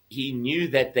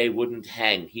that they wouldn't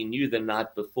hang. He knew the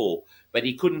night before, but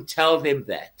he couldn't tell them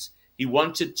that. He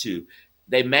wanted to.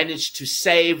 They managed to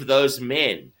save those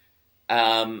men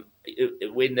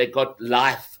when they got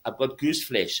life. I've got goose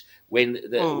flesh when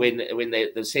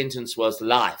the sentence was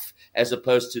life, as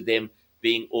opposed to them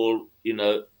being all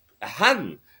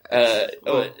hung,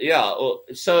 or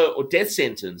death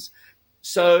sentence.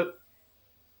 So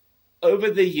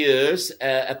over the years,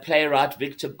 a playwright,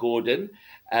 Victor Gordon,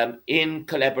 in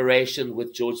collaboration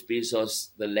with George Bezos,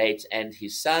 the late, and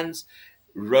his sons,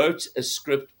 wrote a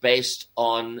script based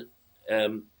on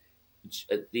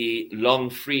the long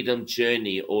freedom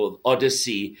journey or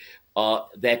Odyssey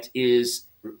that is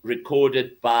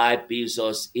recorded by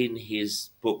Bezos in his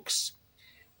books.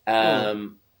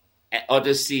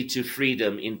 Odyssey to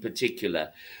Freedom in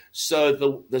particular.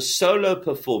 So the solo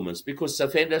performance, because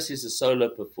Safendas is a solo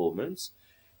performance,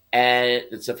 and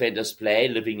it's Safendas' play,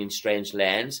 Living in Strange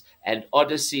Lands, and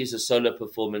Odyssey is a solo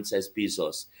performance as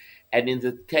Bezos. And in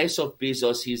the case of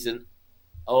Bezos, he's an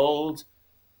old,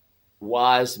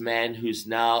 wise man who's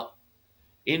now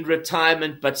in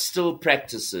retirement but still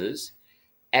practices,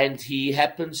 and he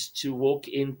happens to walk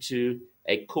into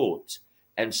a court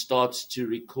and starts to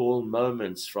recall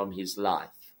moments from his life.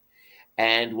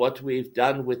 And what we've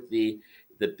done with the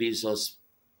Bezos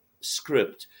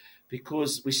script,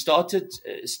 because we started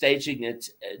staging it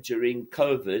during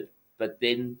COVID, but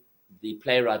then the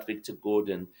playwright Victor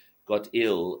Gordon got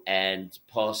ill and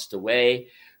passed away.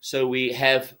 So we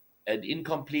have an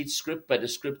incomplete script, but a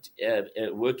script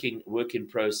work in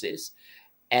process.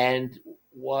 And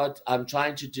what I'm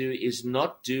trying to do is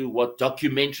not do what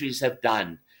documentaries have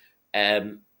done,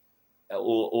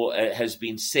 or has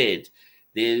been said.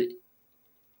 There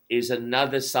is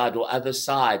another side or other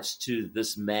sides to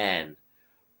this man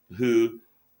who,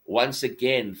 once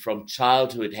again, from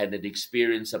childhood had an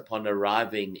experience upon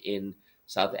arriving in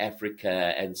South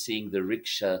Africa and seeing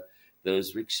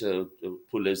those rickshaw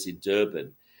pullers in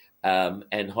Durban,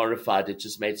 and horrified. It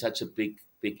just made such a big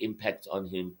impact on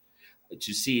him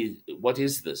to see what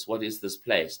is this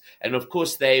place. And of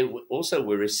course, they also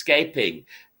were escaping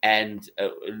and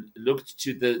looked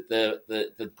to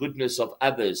the goodness of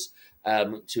others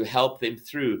to help them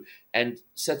through. And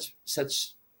such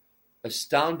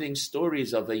astounding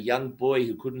stories of a young boy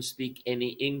who couldn't speak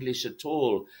any English at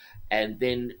all, and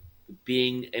then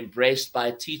being embraced by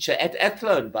a teacher at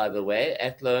Athlone, by the way.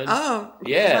 Athlone. Oh,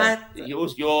 yeah.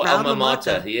 Your alma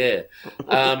mater, yeah.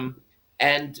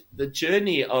 And the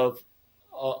journey of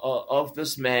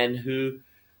this man who,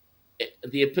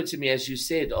 the epitome, as you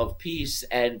said, of peace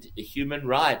and human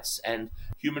rights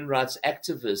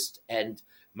activist, and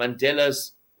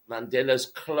Mandela's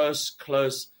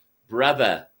close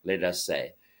brother, let us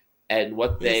say. And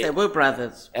what they were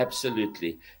brothers.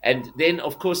 Absolutely. And then,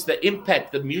 of course, the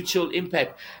mutual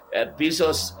impact.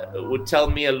 Bezos would tell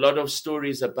me a lot of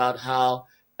stories about how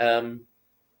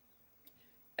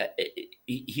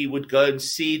he would go and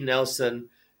see Nelson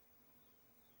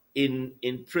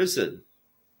in prison.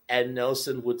 And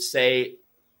Nelson would say,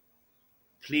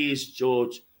 "Please,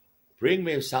 George, bring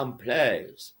me some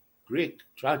plays, Greek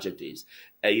tragedies."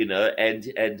 And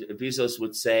Bezos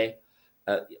would say,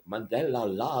 Mandela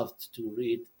loved to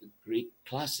read the Greek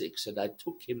classics, and I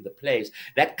took him the plays.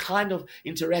 That kind of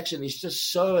interaction is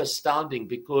just so astounding,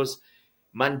 because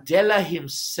Mandela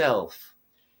himself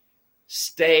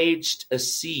staged a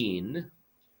scene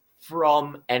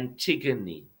from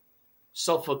Antigone,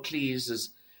 Sophocles'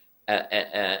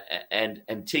 and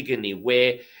Antigone,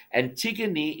 where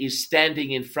Antigone is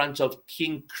standing in front of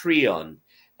King Creon,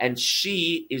 and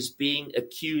she is being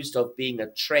accused of being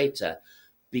a traitor,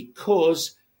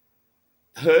 because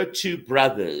her two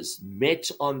brothers met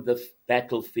on the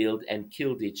battlefield and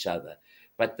killed each other.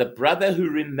 But the brother who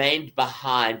remained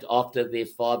behind after their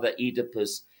father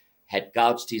Oedipus had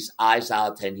gouged his eyes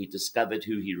out and he discovered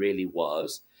who he really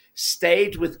was,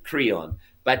 stayed with Creon.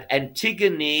 But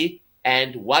Antigone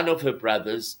and one of her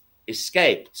brothers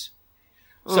escaped.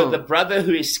 So the brother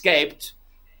who escaped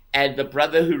and the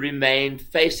brother who remained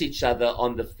face each other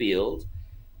on the field.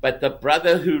 But the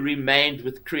brother who remained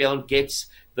with Creon gets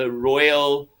the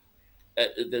royal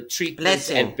the treatment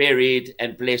blessing. And buried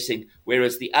and blessing,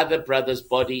 whereas the other brother's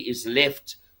body is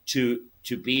left to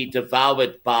be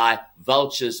devoured by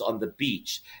vultures on the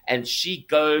beach. And she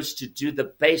goes to do the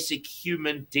basic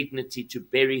human dignity to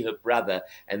bury her brother,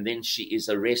 and then she is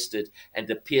arrested and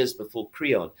appears before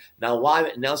Creon. Now,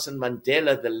 why Nelson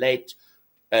Mandela, the late,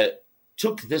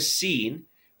 took this scene,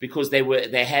 because they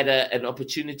had an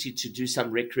opportunity to do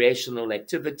some recreational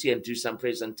activity and do some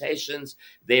presentations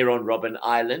there on Robben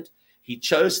Island. he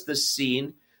chose this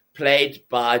scene played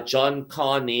by John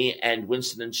Carney and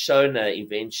Winston Shona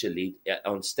eventually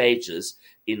on stages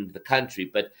in the country.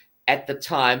 But at the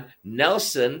time,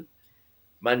 Nelson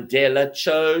Mandela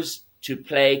chose to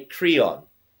play Creon.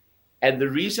 And the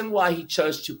reason why he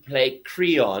chose to play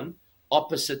Creon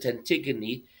opposite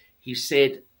Antigone, he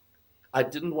said, I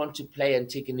didn't want to play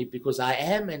Antigone because I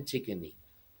am Antigone.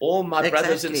 All my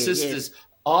brothers and sisters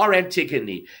are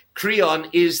Antigone. Creon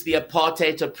is the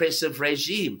apartheid oppressive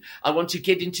regime. I want to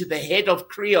get into the head of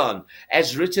Creon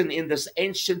as written in this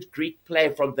ancient Greek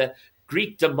play from the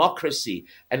Greek democracy.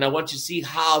 And I want to see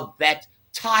how that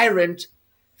tyrant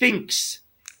thinks.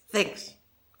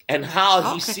 And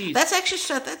how he sees. That's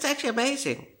actually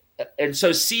amazing. And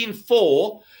so scene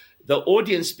 4, the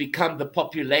audience become the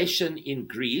population in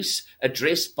Greece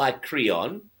addressed by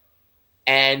Creon.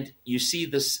 And you see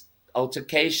this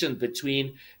altercation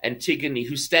between Antigone,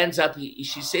 who stands up.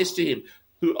 She says to him,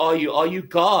 who are you? Are you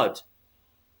God?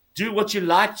 Do what you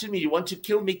like to me. You want to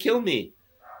kill me, kill me.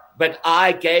 But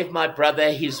I gave my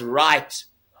brother his right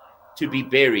to be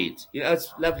buried. You know,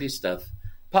 it's lovely stuff.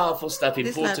 Powerful stuff,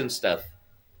 important stuff.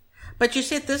 But you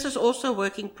said this is also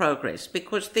work in progress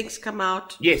because things come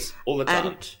out. Yes, all the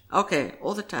time.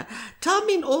 All the time. Tell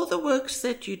me, in all the works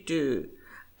that you do,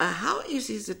 how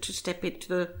easy is it to step into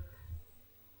the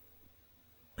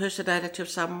personality of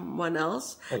someone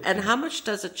else? Okay. And how much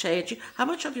does it change you? How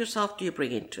much of yourself do you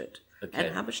bring into it? Okay.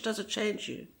 And how much does it change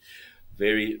you?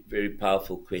 Very, very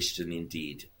powerful question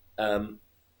indeed.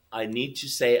 I need to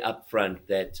say up front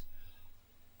that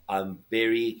I'm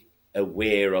very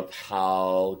aware of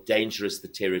how dangerous the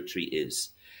territory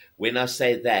is. When I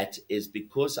say that is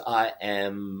because I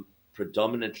am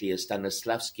predominantly a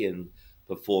Stanislavskian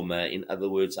performer. In other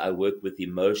words, I work with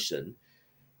emotion.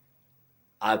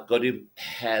 I've got to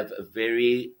have a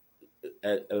very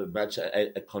much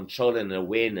a control and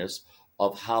awareness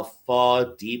of how far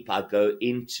deep I go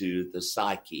into the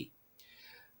psyche,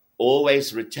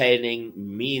 always retaining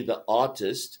me, the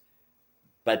artist,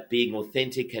 but being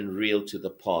authentic and real to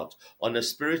the part. On a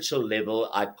spiritual level,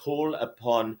 I call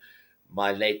upon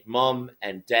my late mom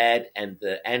and dad and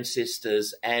the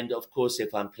ancestors, and of course,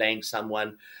 if I'm playing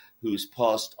someone who's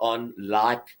passed on,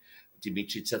 like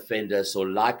Dimitri Tsafendas or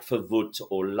like Verwoerd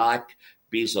or like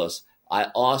Bezos,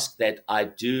 I ask that I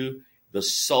do the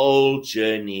soul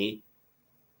journey,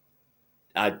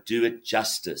 I do it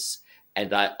justice.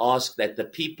 And I ask that the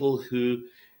people who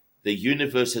the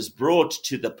universe has brought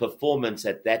to the performance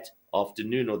at that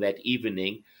afternoon or that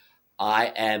evening,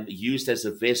 I am used as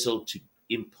a vessel to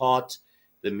impart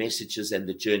the messages and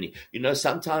the journey. You know,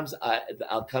 sometimes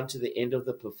I'll come to the end of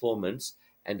the performance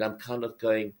and I'm kind of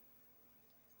going,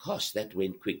 gosh, that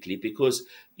went quickly, because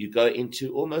you go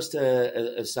into almost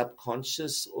a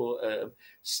subconscious or a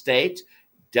state,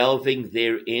 delving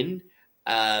therein,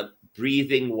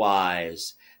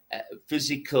 breathing-wise,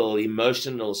 physical,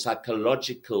 emotional,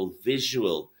 psychological,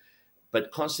 visual,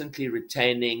 but constantly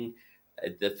retaining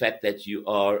the fact that you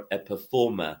are a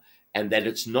performer and that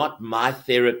it's not my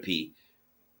therapy,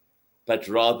 but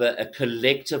rather a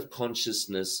collective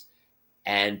consciousness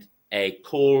and a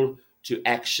call to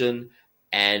action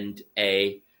and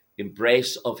a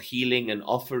embrace of healing and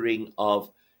offering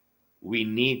of we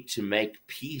need to make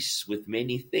peace with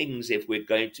many things if we're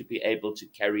going to be able to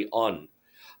carry on.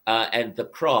 And the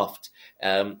craft.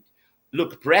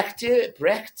 Look,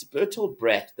 Bertolt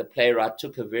Brecht, the playwright,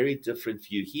 took a very different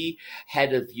view. He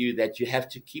had a view that you have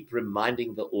to keep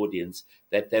reminding the audience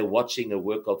that they're watching a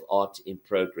work of art in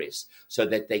progress so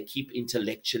that they keep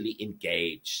intellectually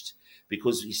engaged.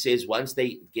 Because he says once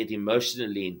they get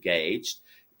emotionally engaged,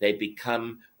 they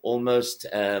become almost,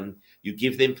 you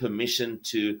give them permission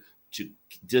to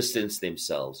distance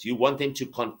themselves. You want them to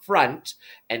confront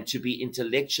and to be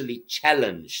intellectually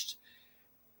challenged.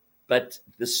 But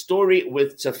the story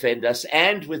with Tsafendas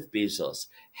and with Bezos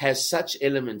has such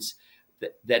elements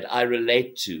that I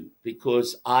relate to,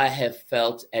 because I have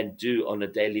felt and do on a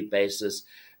daily basis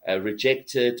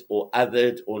rejected or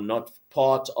othered or not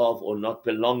part of or not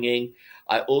belonging.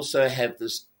 I also have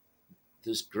this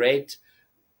great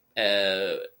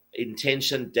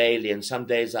intention daily, and some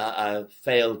days I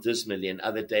fail dismally and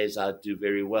other days I do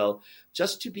very well,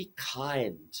 just to be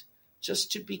kind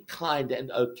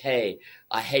and okay.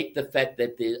 I hate the fact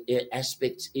that there are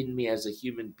aspects in me as a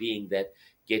human being that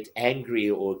get angry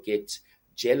or get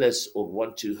jealous or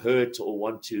want to hurt or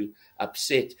want to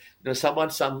upset. You know,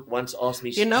 someone once asked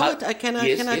me, you know what, can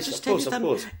I just tell you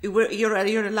something?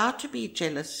 You're allowed to be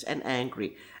jealous and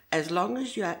angry as long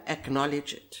as you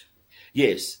acknowledge it.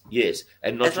 Yes.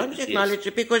 And not as long as you acknowledge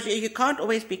it, because you can't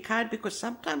always be kind, because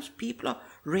sometimes people are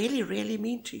really, really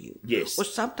mean to you. Yes. Or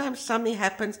sometimes something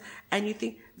happens and you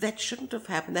think that shouldn't have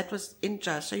happened. That was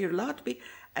unjust. So you're allowed to be,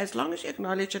 as long as you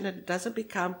acknowledge it and it doesn't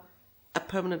become a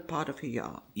permanent part of who you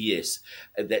are. Yes.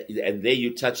 And there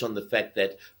you touch on the fact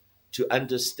that to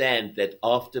understand that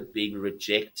after being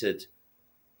rejected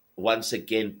once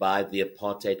again by the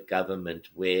apartheid government,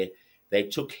 where they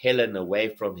took Helen away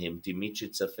from him, Dimitri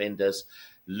Tsafendas,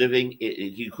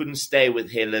 he couldn't stay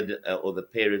with Helen or the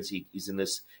parents. He's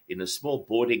in a small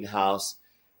boarding house,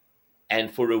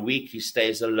 and for a week he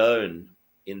stays alone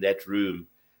in that room,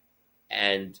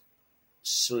 and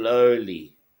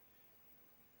slowly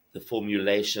the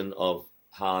formulation of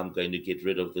how I'm going to get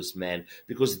rid of this man,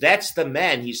 because that's the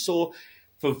man he saw.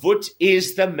 Verwoerd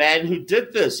is the man who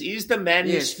did this. He's the man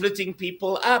who's splitting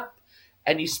people up.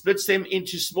 And he splits them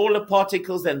into smaller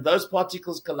particles, and those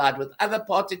particles collide with other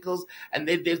particles, and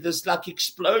then there's this like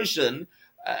explosion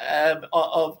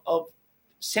of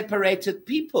separated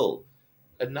people,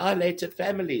 annihilated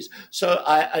families. So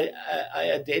I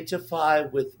identify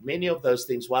with many of those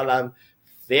things, while I'm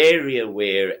very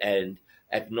aware and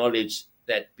acknowledge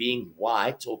that being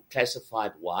white or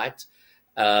classified white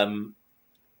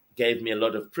gave me a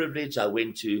lot of privilege. I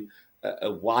went to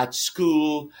a white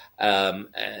school,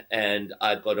 and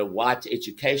I got a white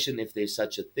education, if there's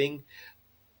such a thing.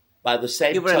 By the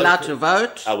same you were allowed to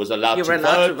vote. I was allowed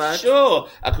to vote. Sure,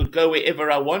 I could go wherever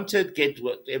I wanted, get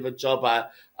whatever job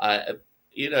I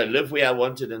live where I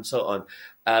wanted, and so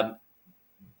on.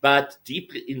 But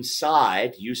deeply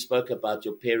inside, you spoke about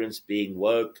your parents being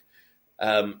woke.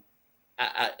 I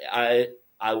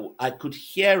could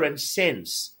hear and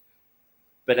sense,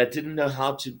 but I didn't know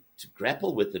how to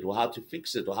grapple with it, or how to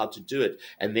fix it, or how to do it.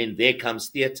 And then there comes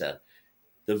theatre,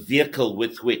 the vehicle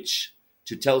with which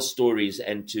to tell stories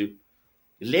and to,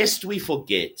 lest we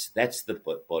forget, that's the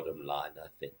bottom line, I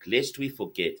think, lest we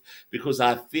forget, because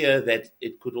I fear that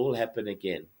it could all happen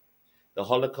again. The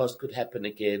Holocaust could happen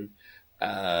again.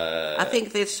 I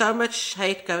think there's so much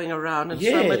hate going around and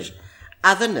so much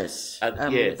otherness,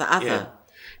 the other. Yeah.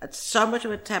 It's so much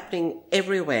of it happening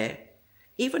everywhere.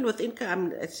 Even within,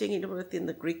 I'm seeing it within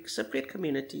the Greek Cypriot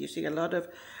community, you're seeing a lot of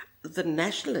the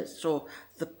nationalists or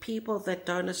the people that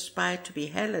don't aspire to be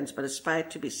Hellenes but aspire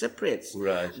to be Cypriots.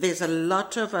 Right. There's a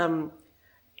lot of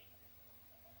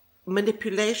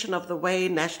manipulation of the way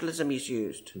nationalism is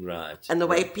used. Right. And the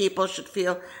way people should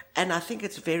feel. And I think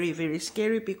it's very, very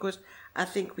scary, because I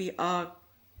think we are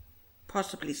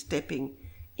possibly stepping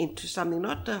into something,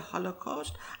 not the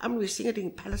Holocaust. I mean, we're seeing it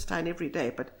in Palestine every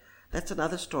day, but that's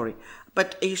another story.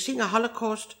 But are you seeing a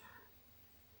Holocaust,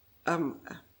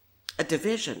 a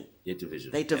division? Yeah,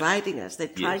 division. They're dividing us. They're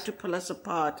trying to pull us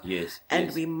apart. Yes.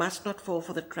 And we must not fall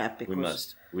for the trap,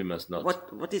 because we must not.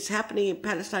 What is happening in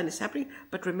Palestine is happening,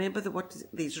 but remember what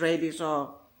the Israelis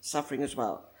are suffering as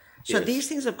well. So these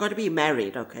things have got to be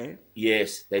married, okay?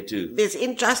 Yes, they do. There's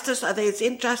injustice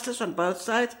on both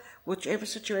sides, whichever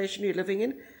situation you're living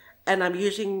in. And I'm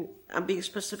being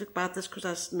specific about this because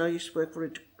I know you work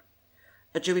for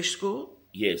a Jewish school.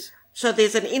 Yes. So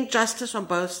there's an injustice on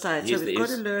both sides. Yes, so we've got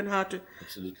to learn how to.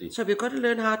 Absolutely. So we've got to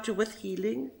learn how to, with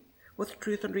healing, with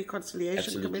truth and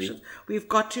reconciliation commissions, we've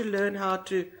got to learn how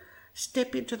to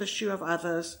step into the shoe of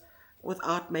others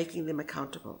without making them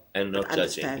accountable. And not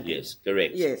judging. Yes,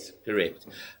 correct. Yes. Correct.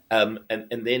 And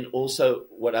then also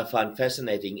what I find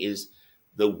fascinating is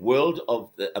the world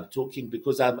of I'm talking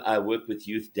because I work with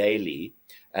youth daily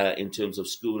in terms of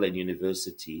school and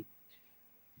university.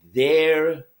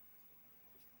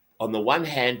 On the one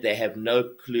hand, they have no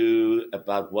clue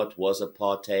about what was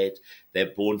apartheid. They're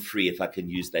born free, if I can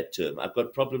use that term. I've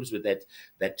got problems with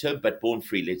that term, but born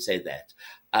free, let's say that.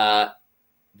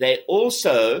 They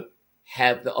also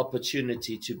have the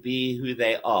opportunity to be who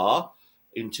they are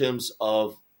in terms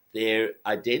of their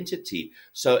identity.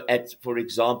 So for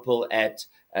example, at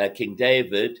King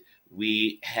David,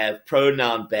 we have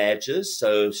pronoun badges,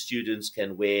 so students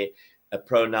can wear a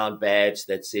pronoun badge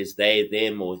that says they,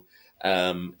 them, or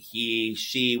he,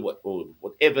 she, or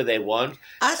whatever they want.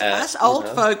 Us old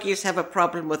folkies have a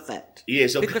problem with that.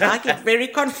 Yes, because I get very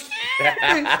confused.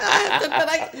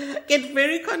 I get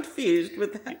very confused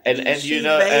with that. And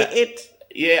they, it.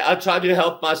 Yeah, I try to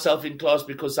help myself in class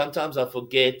because sometimes I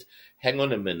forget. Hang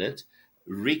on a minute.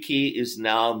 Ricky is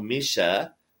now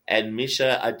Misha, and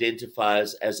Misha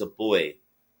identifies as a boy,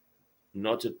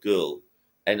 not a girl.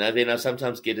 And then I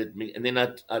sometimes get it, and then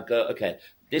I go, okay,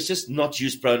 let's just not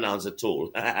use pronouns at all.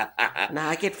 No,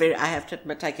 I have to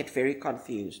admit, I get very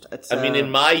confused. In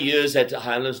my years at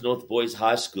Highlands North Boys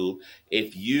High School,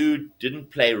 if you didn't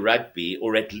play rugby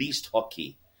or at least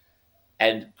hockey,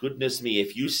 and goodness me,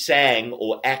 if you sang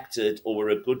or acted or were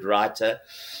a good writer,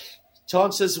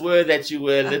 chances were that you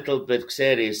were a little bit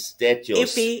serious, that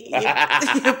yours. Iffy. A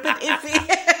bit iffy.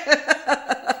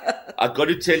 I've got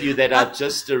to tell you that I've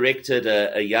just directed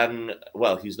a young,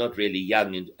 well, he's not really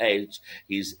young in age.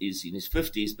 He's in his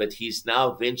 50s, but he's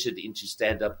now ventured into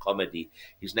stand-up comedy.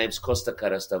 His name's Costa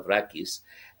Karastavrakis.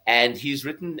 And he's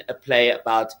written a play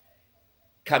about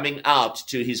coming out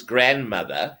to his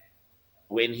grandmother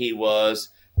when he was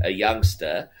a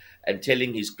youngster and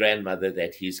telling his grandmother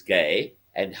that he's gay,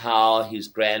 and how his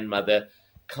grandmother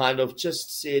kind of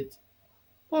just said,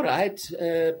 all right,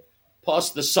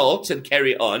 pass the salt and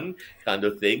carry on, kind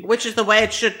of thing. Which is the way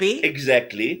it should be.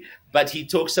 Exactly. But he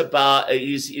talks about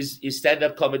his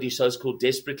stand-up comedy show is called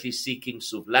Desperately Seeking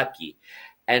Souvlaki.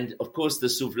 And of course, the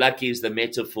souvlaki is the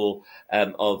metaphor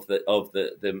of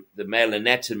the male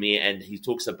anatomy, and he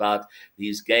talks about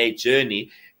his gay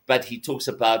journey. But he talks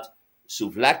about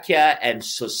souvlakia and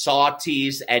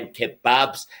societies and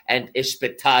kebabs and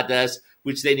espetadas,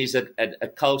 which then is a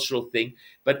cultural thing.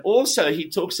 But also he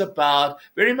talks about,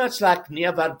 very much like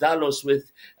Nia Vardalos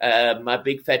with My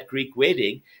Big Fat Greek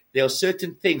Wedding, there are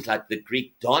certain things like the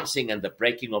Greek dancing and the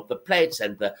breaking of the plates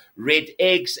and the red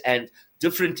eggs and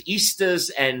different Easters,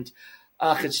 and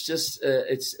it's just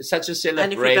it's such a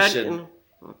celebration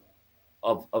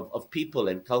of people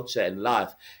and culture and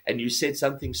life. And you said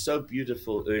something so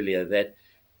beautiful earlier, that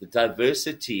the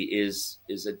diversity is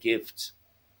a gift.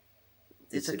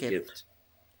 It's a gift.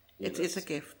 It is a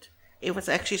gift. It was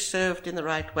actually served in the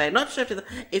right way. Not served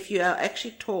if you are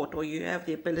actually taught, or you have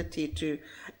the ability to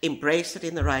embrace it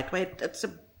in the right way. It's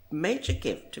a major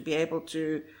gift to be able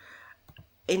to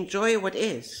enjoy what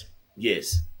is.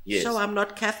 Yes. Yes. So I'm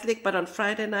not Catholic, but on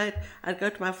Friday night I'd go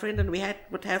to my friend and we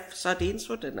would have sardines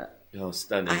for dinner. Oh,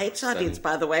 stunning! I hate sardines,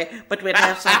 by the way, but we'd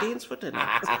have sardines for dinner.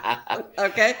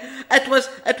 Okay,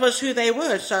 it was who they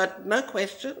were, so no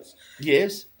questions.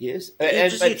 Yes, yes.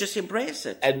 You just embrace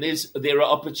it. And there are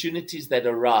opportunities that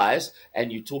arise,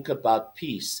 and you talk about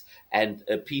peace and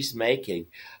peacemaking.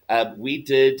 We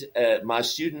did my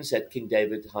students at King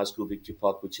David High School, Victory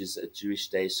Park, which is a Jewish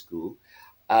day school.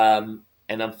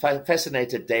 And I'm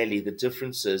fascinated daily the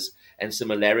differences and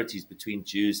similarities between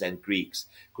Jews and Greeks,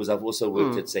 because I've also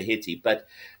worked at Sahiti. But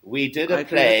we did a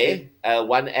play,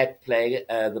 one-act play,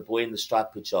 The Boy in the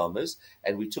Striped Pajamas,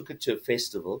 and we took it to a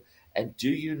festival. And do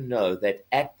you know that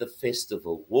at the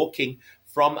festival, walking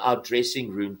from our dressing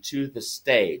room to the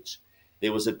stage,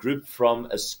 there was a group from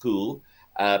a school,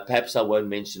 perhaps I won't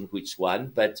mention which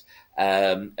one, but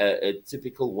a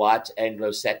typical white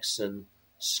Anglo-Saxon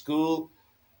school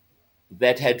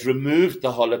that had removed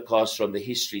the Holocaust from the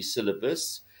history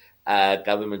syllabus,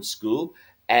 government school.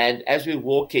 And as we were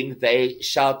walking, they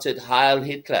shouted, Heil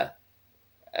Hitler.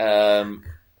 So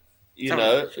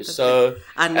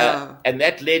I know. and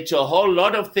that led to a whole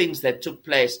lot of things that took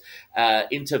place,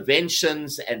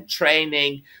 interventions and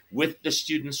training with the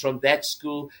students from that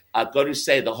school. I've got to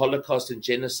say the Holocaust and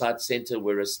Genocide Center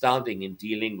were astounding in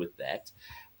dealing with that.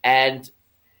 And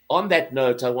on that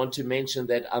note, I want to mention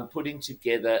that I'm putting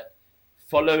together,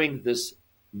 following this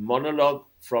monologue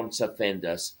from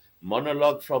Tsafendas,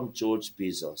 monologue from George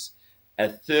Bezos, a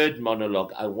third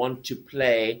monologue. I want to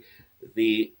play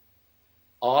the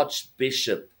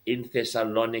Archbishop in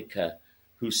Thessalonica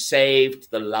who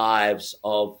saved the lives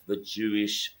of the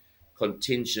Jewish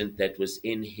contingent that was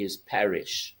in his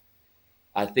parish.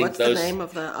 I think What's the name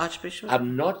of the Archbishop?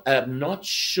 I'm not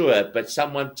sure, but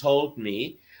someone told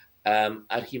me,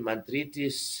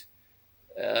 Archimandritis.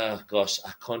 Gosh,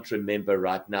 I can't remember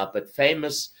right now, but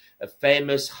a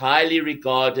famous, highly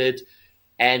regarded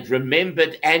and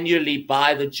remembered annually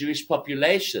by the Jewish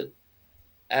population,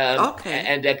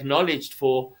 and acknowledged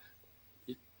for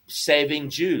saving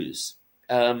Jews.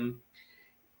 And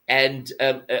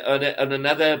on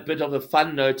another bit of a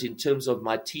fun note in terms of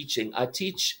my teaching, I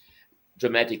teach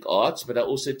dramatic arts, but I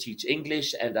also teach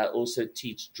English, and I also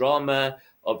teach drama,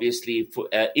 obviously,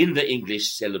 in the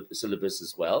English syllabus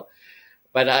as well.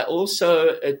 But I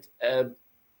also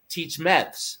teach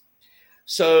maths.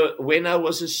 So when I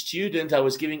was a student, I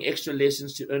was giving extra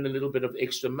lessons to earn a little bit of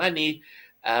extra money,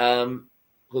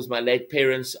 because my late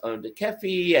parents owned a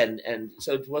cafe, and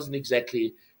so it wasn't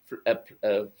exactly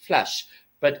flush.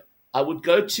 But I would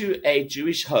go to a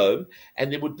Jewish home,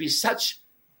 and there would be such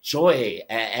joy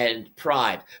and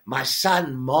pride. My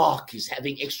son Mark is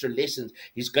having extra lessons.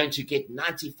 He's going to get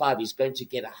 95. He's going to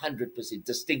get 100%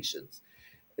 distinctions.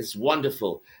 It's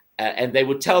wonderful. And they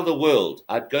would tell the world.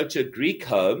 I'd go to a Greek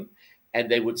home, and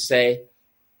they would say,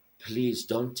 please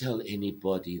don't tell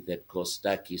anybody that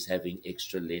Kostak is having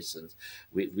extra lessons.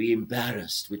 We're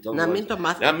embarrassed. We don't want so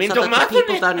that the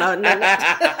people don't know.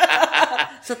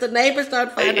 So the neighbors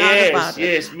don't find out about it.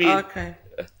 Yes, Okay.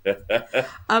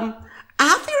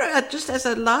 Are there, just as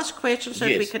a last question so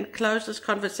that we Yes. can close this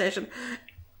conversation,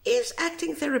 is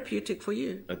acting therapeutic for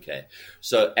you? Okay.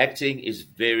 So acting is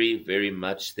very, very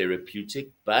much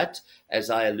therapeutic, but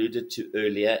as I alluded to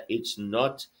earlier, it's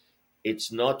not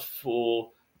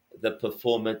for the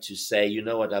performer to say, you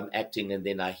know what, I'm acting and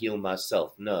then I heal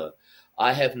myself. No.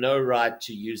 I have no right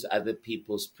to use other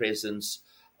people's presence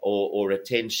or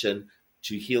attention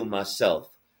to heal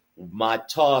myself. My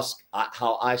task,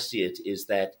 how I see it, is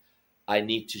that I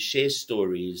need to share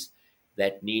stories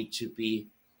that need to be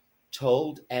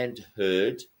told and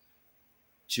heard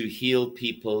to heal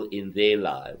people in their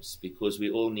lives, because we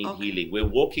all need healing. We're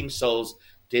walking souls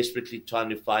desperately trying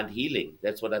to find healing.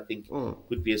 That's what I think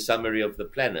could be a summary of the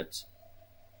planet.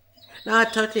 No, I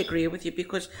totally agree with you,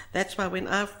 because that's why when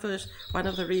one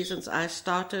of the reasons I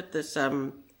started this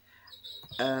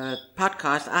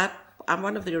podcast, I'm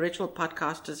one of the original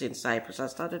podcasters in Cyprus. I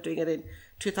started doing it in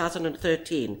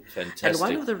 2013. Fantastic. And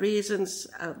one of the reasons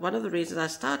I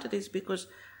started is because,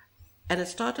 and it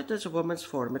started as a women's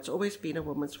forum, it's always been a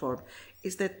women's forum,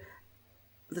 is that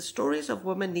the stories of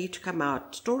women need to come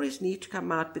out. Stories need to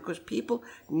come out because people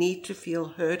need to feel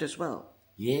heard as well.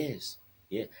 Yes.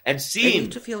 Yeah. And They seen.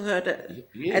 need to feel heard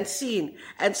Yeah. and seen.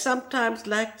 And sometimes,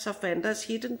 like Safendas,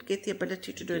 he didn't get the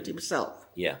ability to do it himself.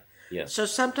 Yeah. Yeah. So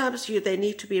sometimes they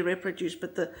need to be reproduced,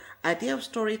 but the idea of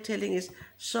storytelling is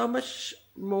so much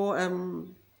more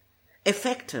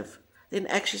effective than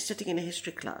actually sitting in a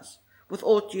history class. With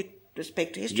all due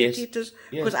respect to history Yes. teachers,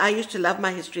 Yeah. because I used to love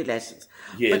my history lessons.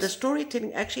 Yes. But the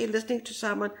storytelling, actually listening to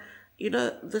someone,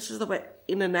 this is the way,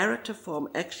 in a narrative form,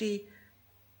 actually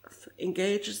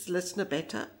engages the listener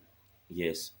better.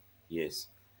 Yes. Yes.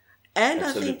 And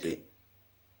Absolutely. I think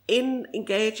in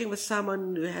engaging with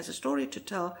someone who has a story to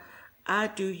tell, I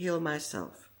do heal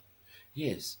myself.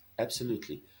 Yes.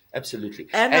 Absolutely. Absolutely.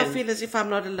 And I feel as if I'm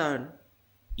not alone.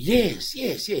 Yes,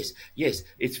 yes, yes, yes.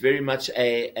 It's very much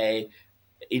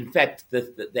in fact,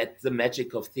 that's the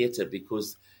magic of theatre,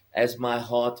 because as my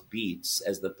heart beats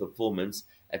as the performance,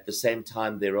 at the same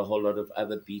time there are a whole lot of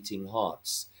other beating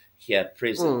hearts here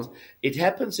present. It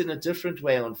happens in a different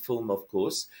way on film, of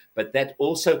course, but that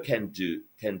also can do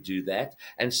that,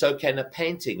 and so can a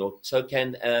painting, or so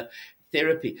can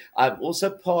therapy. I'm also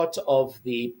part of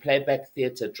the playback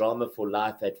theatre Drama for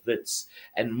Life at Wits,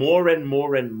 and more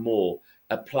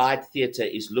applied theatre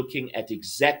is looking at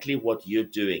exactly what you're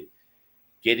doing,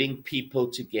 getting people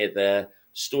together,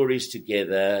 stories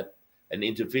together, an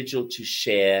individual to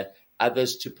share,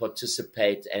 others to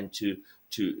participate and to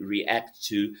react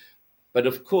to. But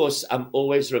of course, I'm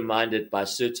always reminded by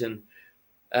certain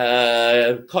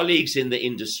colleagues in the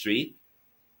industry,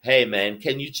 hey man,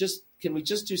 can we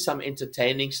just do some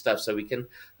entertaining stuff so we can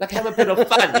have a bit of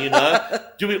fun,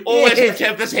 Do we always have to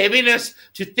have this heaviness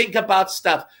to think about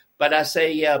stuff? But I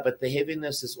say, yeah, but the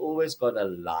heaviness has always got a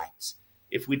light.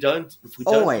 If we don't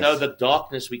know the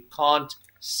darkness, we can't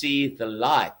see the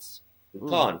light. We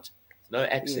can't. No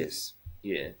access.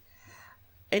 Yeah.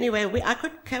 Anyway,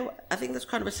 I think this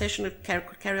conversation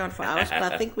could carry on for hours, but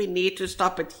I think we need to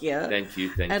stop it here. Thank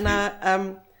you. And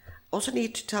I also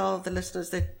need to tell the listeners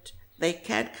that they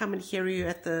can come and hear you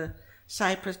at the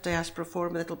Cyprus Diaspora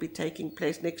Forum that will be taking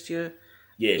place next year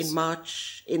in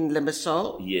March in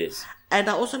Limassol. Yes. And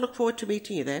I also look forward to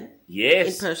meeting you then.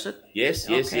 Yes. In person. Yes.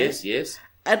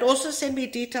 And also send me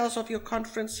details of your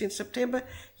conference in September.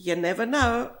 You never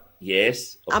know.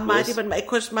 Yes. I might even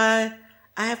because I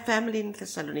have family in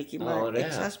Thessaloniki. My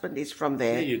ex-husband is from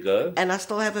there. There you go. And I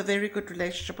still have a very good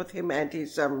relationship with him and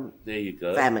his there you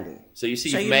go. family. So you see,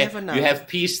 you never know. You have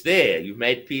peace there. You've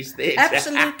made peace there.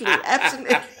 Absolutely.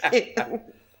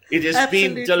 It has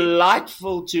been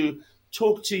delightful to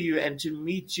talk to you and to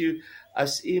meet you.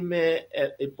 As είμαι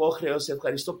υπόχρεος,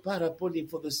 ευχαριστώ πάρα πολύ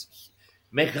for this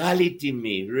μεγάλη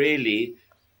τιμή, really,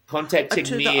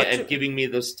 contacting me and giving me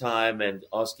this time and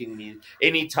asking me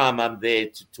anytime I'm there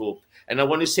to talk. And I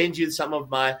want to send you some of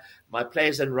my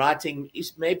plays and writing.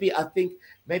 I think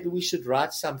maybe we should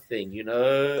write something,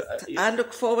 I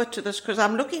look forward to this because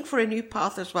I'm looking for a new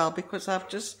path as well, because I've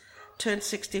just turned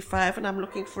 65 and I'm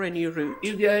looking for a new route.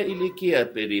 Ίδια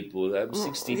ηλικία περίπου. I'm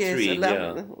 63,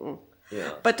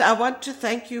 yeah. But I want to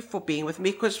thank you for being with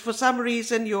me, because for some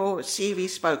reason your CV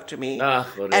spoke to me.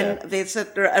 And there's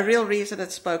a real reason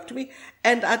it spoke to me.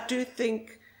 And I do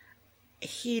think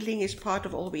healing is part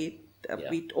of all we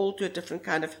all do a different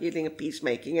kind of healing and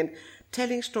peacemaking and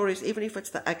telling stories, even if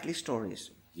it's the ugly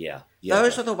stories. Yeah.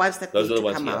 Those are the ones that need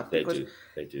to come out. They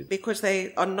do. Because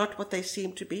they are not what they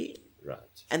seem to be.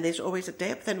 Right. And there's always a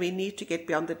depth, and we need to get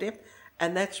beyond the depth.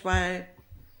 And that's why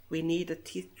we need a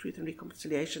Truth and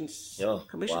Reconciliation Oh,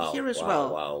 Commission wow, here as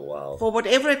wow, well. wow. For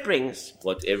whatever it brings.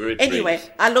 Whatever it Anyway,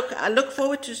 brings. I look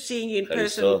forward to seeing you in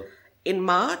person in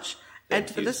March. And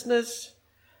to the listeners,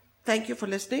 thank you for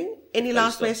listening. Any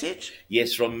last message?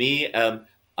 Yes, from me,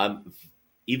 I'm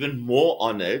even more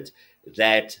honored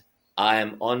that I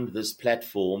am on this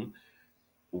platform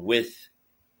with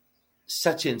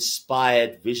such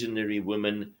inspired, visionary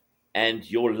women, and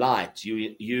your light.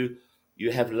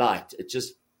 You have light. It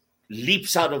just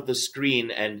leaps out of the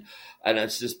screen, and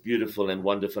it's just beautiful and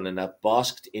wonderful. And I've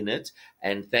basked in it.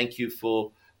 And thank you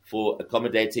for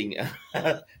accommodating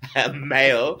a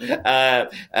male.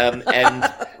 And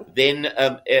then,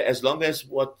 as long as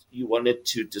what you wanted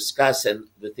to discuss and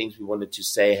the things we wanted to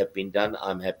say have been done,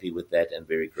 I'm happy with that and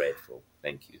very grateful.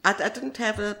 Thank you. I didn't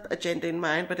have an agenda in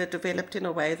mind, but it developed in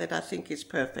a way that I think is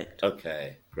perfect.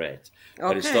 Okay, great.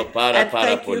 Okay. And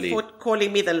thank you for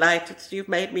calling me the light. You've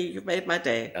made my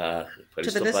day.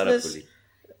 To the listeners,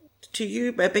 to you,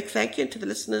 a big thank you. And to the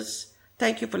listeners,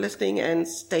 thank you for listening and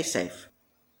stay safe.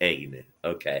 Amen.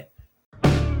 Okay.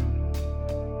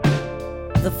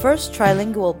 The first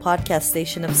trilingual podcast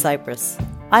station of Cyprus.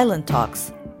 Island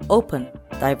Talks. Open,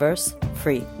 diverse,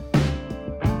 free.